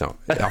 No, it's not.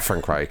 Our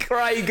friend Craig.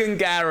 Craig and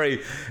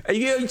Gary.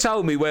 You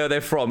told me where they're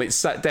from. It's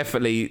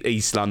definitely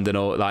East London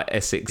or like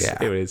Essex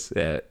areas.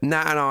 Yeah.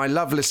 Nat and I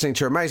love listening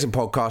to your amazing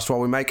podcast while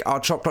we make our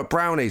chocolate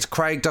brownies.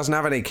 Craig doesn't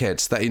have any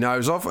kids that he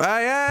knows of.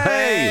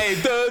 Hey!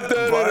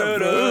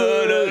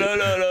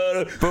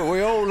 But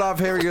we all love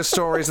hearing your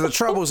stories of the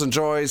troubles and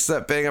joys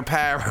that being a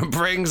parent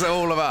brings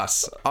all of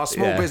us. Our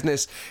small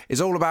business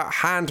is all about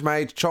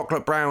handmade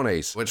chocolate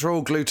brownies, which are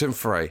all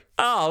gluten-free.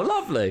 Oh,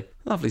 lovely.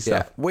 Lovely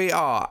stuff. Yeah. We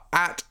are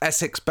at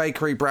Essex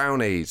Bakery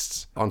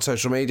Brownies on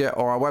social media,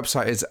 or our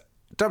website is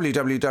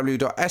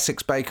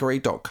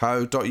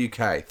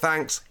www.essexbakery.co.uk.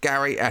 Thanks,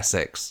 Gary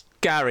Essex.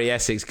 Gary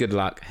Essex, good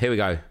luck. Here we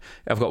go.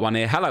 I've got one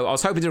here. Hello, I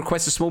was hoping to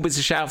request a small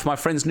business shout out for my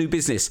friend's new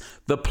business,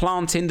 The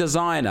Planting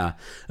Designer.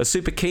 A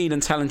super keen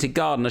and talented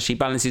gardener, she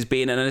balances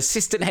being an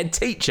assistant head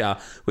teacher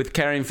with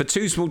caring for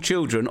 2 small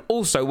children,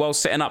 also while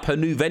setting up her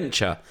new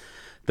venture.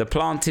 The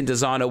Planting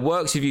Designer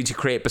works with you to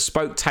create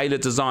bespoke,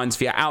 tailored designs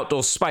for your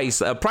outdoor space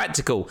that are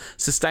practical,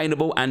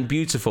 sustainable and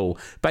beautiful.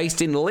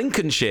 Based in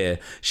Lincolnshire,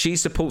 she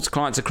supports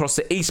clients across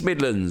the East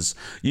Midlands.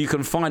 You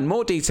can find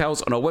more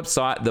details on our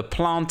website,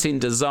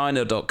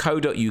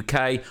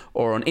 theplantingdesigner.co.uk,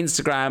 or on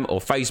Instagram or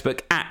Facebook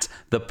at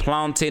The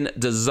Planting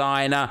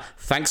Designer.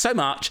 Thanks so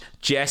much,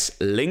 Jess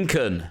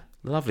Lincoln.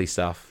 Lovely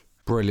stuff.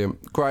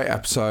 Brilliant. Great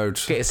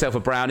episode. Get yourself a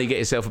brownie, get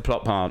yourself a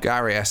plot plant.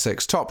 Gary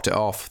Essex topped it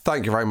off.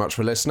 Thank you very much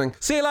for listening.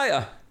 See you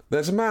later.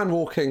 There's a man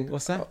walking...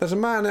 What's that? There's a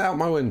man out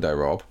my window,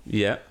 Rob.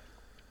 Yeah.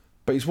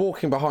 But he's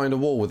walking behind a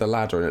wall with a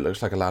ladder, and it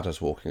looks like a ladder's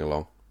walking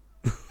along.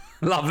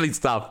 Lovely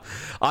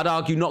stuff. I'd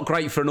argue not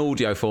great for an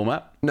audio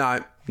format. No.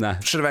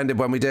 Should have ended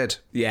when we did.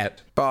 Yeah.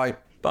 Bye.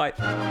 Bye.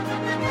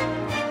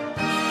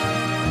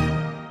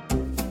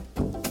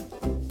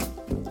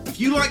 If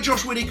you like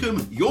Josh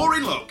Widdicombe, you're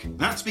in luck.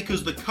 That's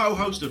because the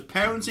co-host of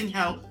Parenting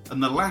Hell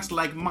and The Last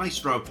Leg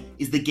Maestro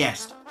is the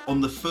guest on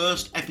the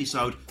first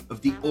episode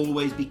of the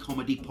Always Be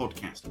Comedy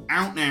podcast,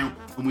 out now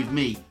and with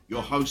me,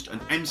 your host and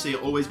MC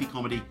at Always Be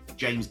Comedy,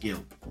 James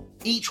Gill.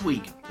 Each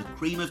week, the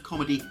cream of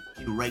comedy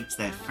curates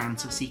their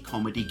fantasy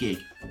comedy gig.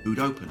 Who'd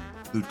open?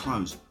 Who'd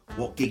close?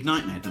 What gig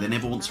nightmare do they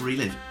never want to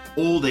relive?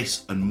 All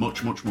this and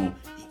much, much more.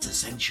 It's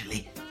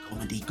essentially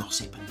comedy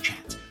gossip and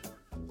chat.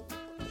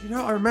 You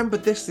know, I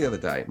remembered this the other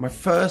day. My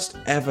first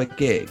ever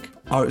gig.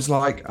 Oh, it was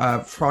like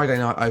Friday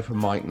night open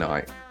mic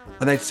night.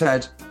 And they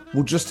said,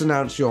 we'll just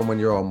announce you on when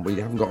you're on. We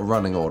haven't got a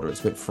running order. It's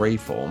a bit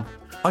freeform.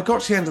 I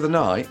got to the end of the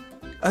night,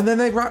 and then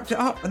they wrapped it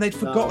up, and they'd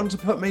forgotten to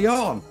put me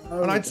on.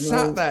 And I'd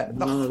sat there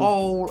the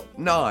whole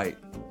night.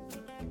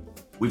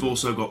 We've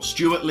also got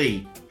Stuart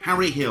Lee,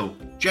 Harry Hill,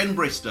 Jen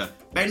Brister,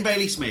 Ben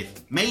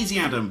Bailey-Smith, Maisie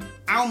Adam,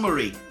 Al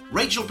Murray,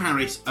 Rachel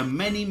Parris, and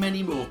many,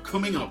 many more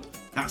coming up.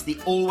 That's the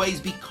Always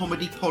Be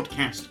Comedy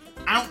podcast,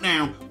 out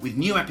now with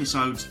new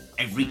episodes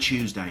every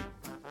Tuesday.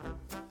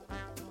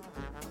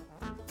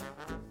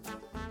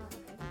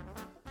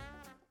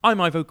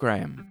 I'm Ivo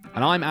Graham.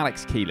 And I'm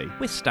Alex Keeley.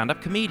 We're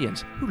stand-up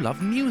comedians who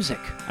love music.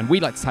 And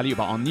we'd like to tell you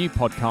about our new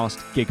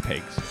podcast, Gig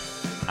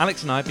Pigs.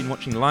 Alex and I have been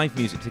watching live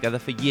music together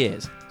for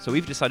years, so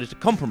we've decided to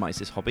compromise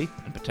this hobby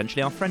and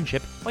potentially our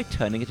friendship by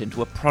turning it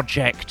into a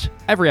project.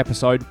 Every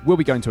episode, we'll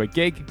be going to a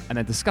gig and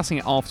then discussing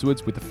it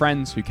afterwards with the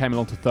friends who came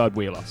along to third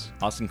wheel us.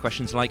 Asking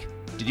questions like,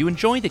 did you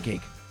enjoy the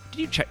gig? Did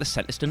you check the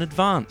setlist in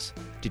advance?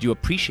 Did you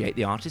appreciate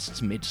the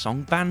artist's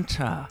mid-song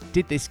banter?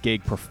 Did this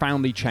gig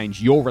profoundly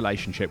change your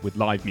relationship with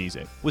live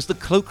music? Was the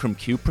cloakroom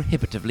queue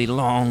prohibitively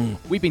long?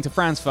 We've been to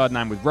Franz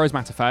Ferdinand with Rose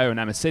Matafeo and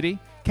Emma City,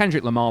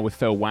 Kendrick Lamar with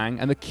Phil Wang,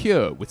 and The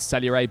Cure with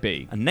Celia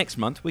A.B. And next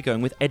month we're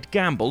going with Ed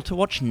Gamble to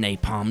watch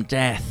Napalm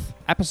Death.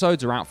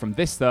 Episodes are out from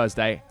this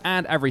Thursday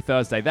and every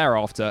Thursday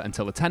thereafter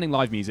until attending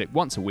live music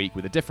once a week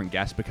with a different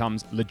guest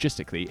becomes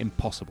logistically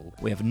impossible.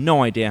 We have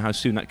no idea how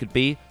soon that could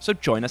be, so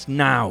join us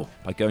now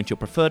by going to your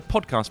preferred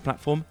podcast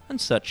platform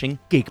and searching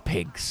Gig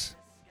Pigs.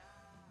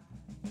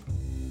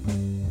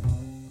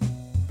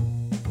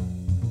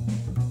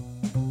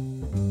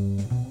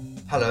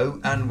 Hello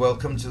and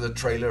welcome to the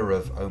trailer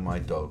of Oh My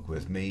Dog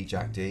with me,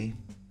 Jack D.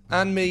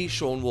 And me,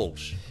 Sean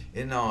Walsh.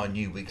 In our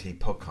new weekly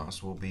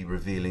podcast, we'll be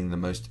revealing the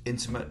most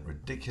intimate,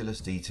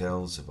 ridiculous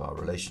details of our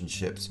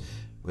relationships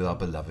with our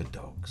beloved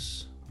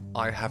dogs.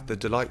 I have the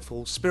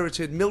delightful,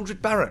 spirited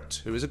Mildred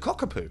Barrett, who is a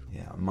cockapoo.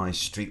 Yeah, my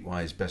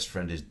streetwise best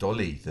friend is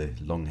Dolly, the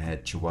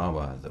long-haired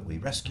chihuahua that we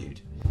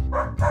rescued.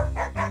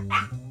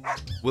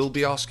 We'll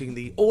be asking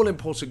the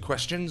all-important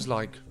questions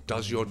like,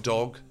 does your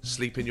dog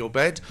sleep in your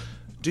bed?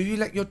 Do you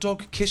let your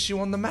dog kiss you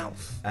on the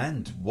mouth?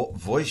 And what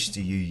voice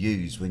do you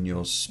use when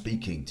you're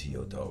speaking to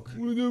your dog?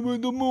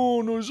 The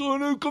mourners,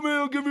 come here,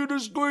 I'll give you the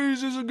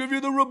squeezes and give you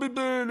the rubbing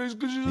bellies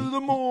because you're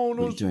the mourners.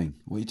 What are you doing?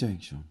 What are you doing,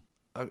 Sean?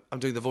 I'm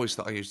doing the voice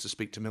that I used to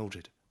speak to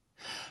Mildred.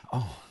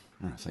 Oh,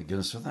 thank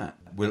goodness for that.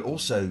 We'll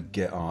also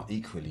get our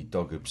equally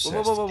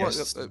dog-obsessed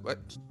guests...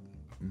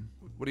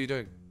 What are you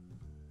doing?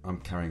 I'm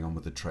carrying on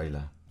with the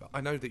trailer.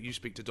 I know that you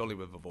speak to Dolly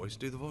with a voice.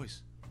 Do the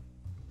voice.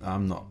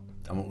 I'm not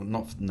going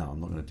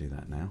to do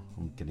that now.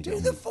 I'm going to do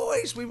the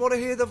voice. We want to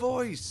hear the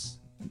voice.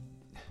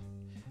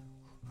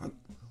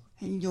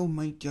 Hello,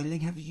 my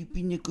darling. Have you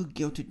been a good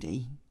girl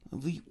today?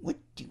 What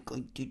you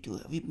going to do?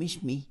 Have you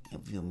missed me?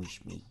 Have you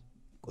missed me?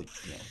 Good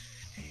girl.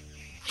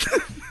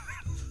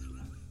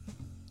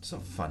 It's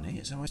not funny.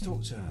 It's how I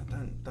talk to her.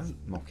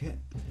 Don't mock it.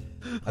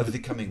 Over the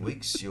coming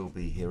weeks, you'll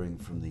be hearing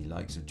from the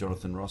likes of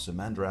Jonathan Ross,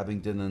 Amanda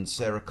Abingdon, and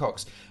Sarah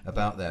Cox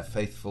about their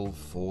faithful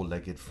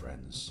four-legged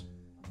friends.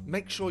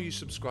 Make sure you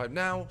subscribe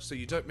now so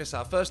you don't miss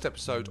our first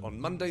episode on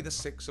Monday the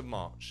 6th of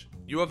March.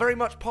 You are very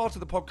much part of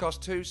the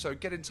podcast too, so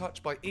get in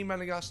touch by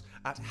emailing us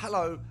at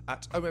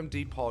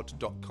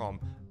hello@omdpod.com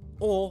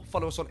or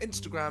follow us on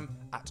Instagram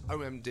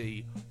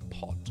 @omdpod.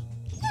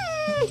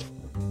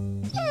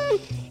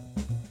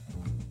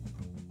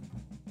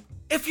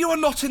 If you are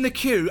not in the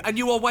queue and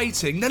you are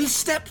waiting, then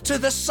step to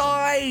the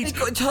side. He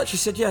got in touch. He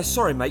said, yeah,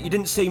 sorry, mate, you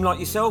didn't seem like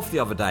yourself the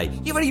other day.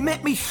 You've only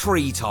met me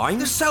 3 times.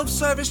 The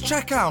self-service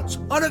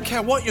checkout. I don't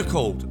care what you're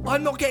called.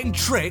 I'm not getting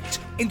tricked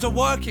into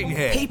working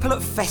here. People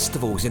at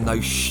festivals in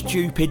those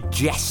stupid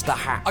jester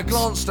hats. I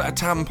glanced at a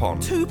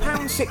tampon.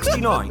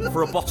 £2.69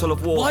 for a bottle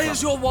of water. Why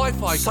is your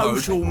Wi-Fi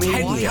social code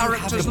media 10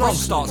 characters long?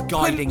 Starts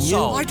guiding you.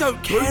 I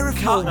don't care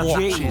if you're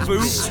watching.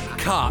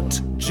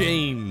 Boot-cut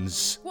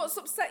jeans. What's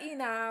upset you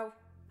now?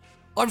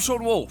 I'm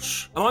Sean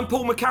Walsh. And I'm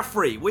Paul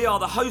McCaffrey. We are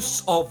the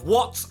hosts of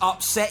What's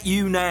Upset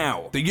You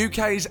Now? The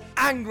UK's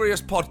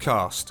angriest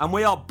podcast. And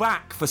we are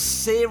back for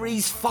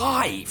Series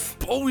 5.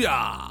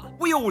 Booyah!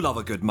 We all love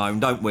a good moan,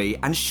 don't we?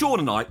 And Sean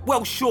and I,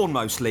 well, Sean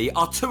mostly,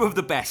 are 2 of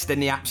the best in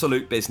the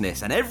absolute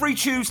business. And every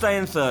Tuesday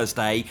and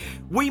Thursday,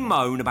 we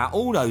moan about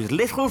all those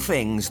little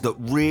things that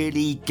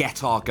really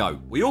get our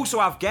goat. We also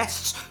have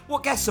guests.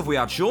 What guests have we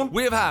had, Sean?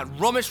 We have had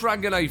Romesh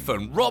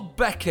Ranganathan, Rob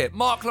Beckett,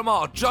 Mark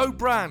Lamar, Joe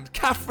Brand,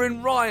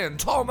 Catherine Ryan,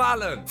 Tom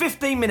Allen.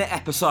 15-minute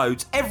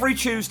episodes every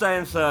Tuesday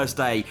and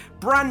Thursday.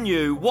 Brand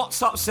new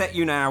What's Upset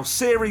You Now,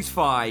 Series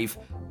 5,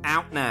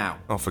 out now.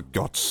 Oh, for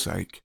God's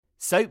sake.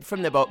 Soap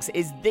from the Box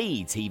is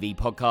the TV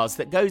podcast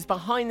that goes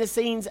behind the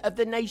scenes of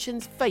the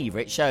nation's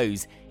favourite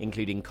shows,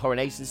 including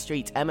Coronation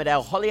Street,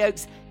 Emmerdale,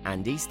 Hollyoaks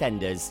and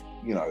EastEnders.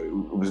 You know,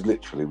 it was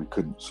literally, we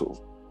couldn't sort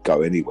of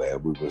go anywhere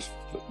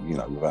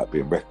without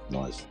being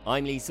recognised.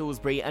 I'm Lee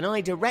Salisbury and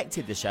I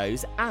directed the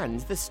shows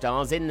and the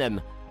stars in them.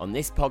 On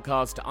this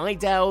podcast, I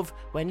delve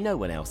where no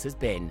one else has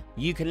been.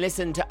 You can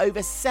listen to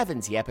over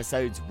 70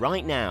 episodes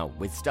right now,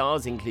 with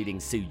stars including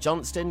Sue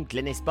Johnston,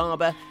 Glynis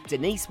Barber,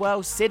 Denise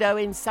Wells, Sid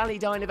Owen, Sally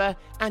Dynevor,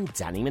 and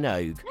Danny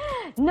Minogue.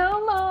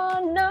 No more,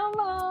 no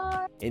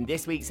more. In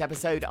this week's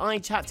episode, I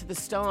chat to the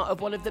star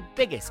of one of the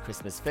biggest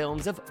Christmas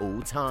films of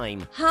all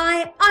time.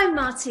 Hi, I'm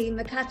Martine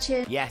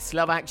McCutcheon. Yes,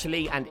 Love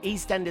Actually and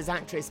EastEnders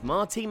actress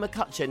Martine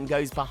McCutcheon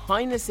goes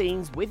behind the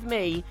scenes with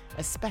me,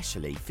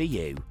 especially for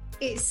you.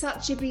 It's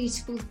such a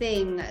beautiful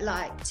thing,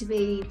 like, to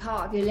be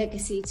part of your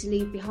legacy to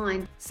leave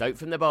behind. Soap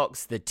from the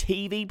Box, the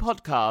TV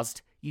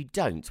podcast you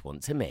don't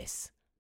want to miss.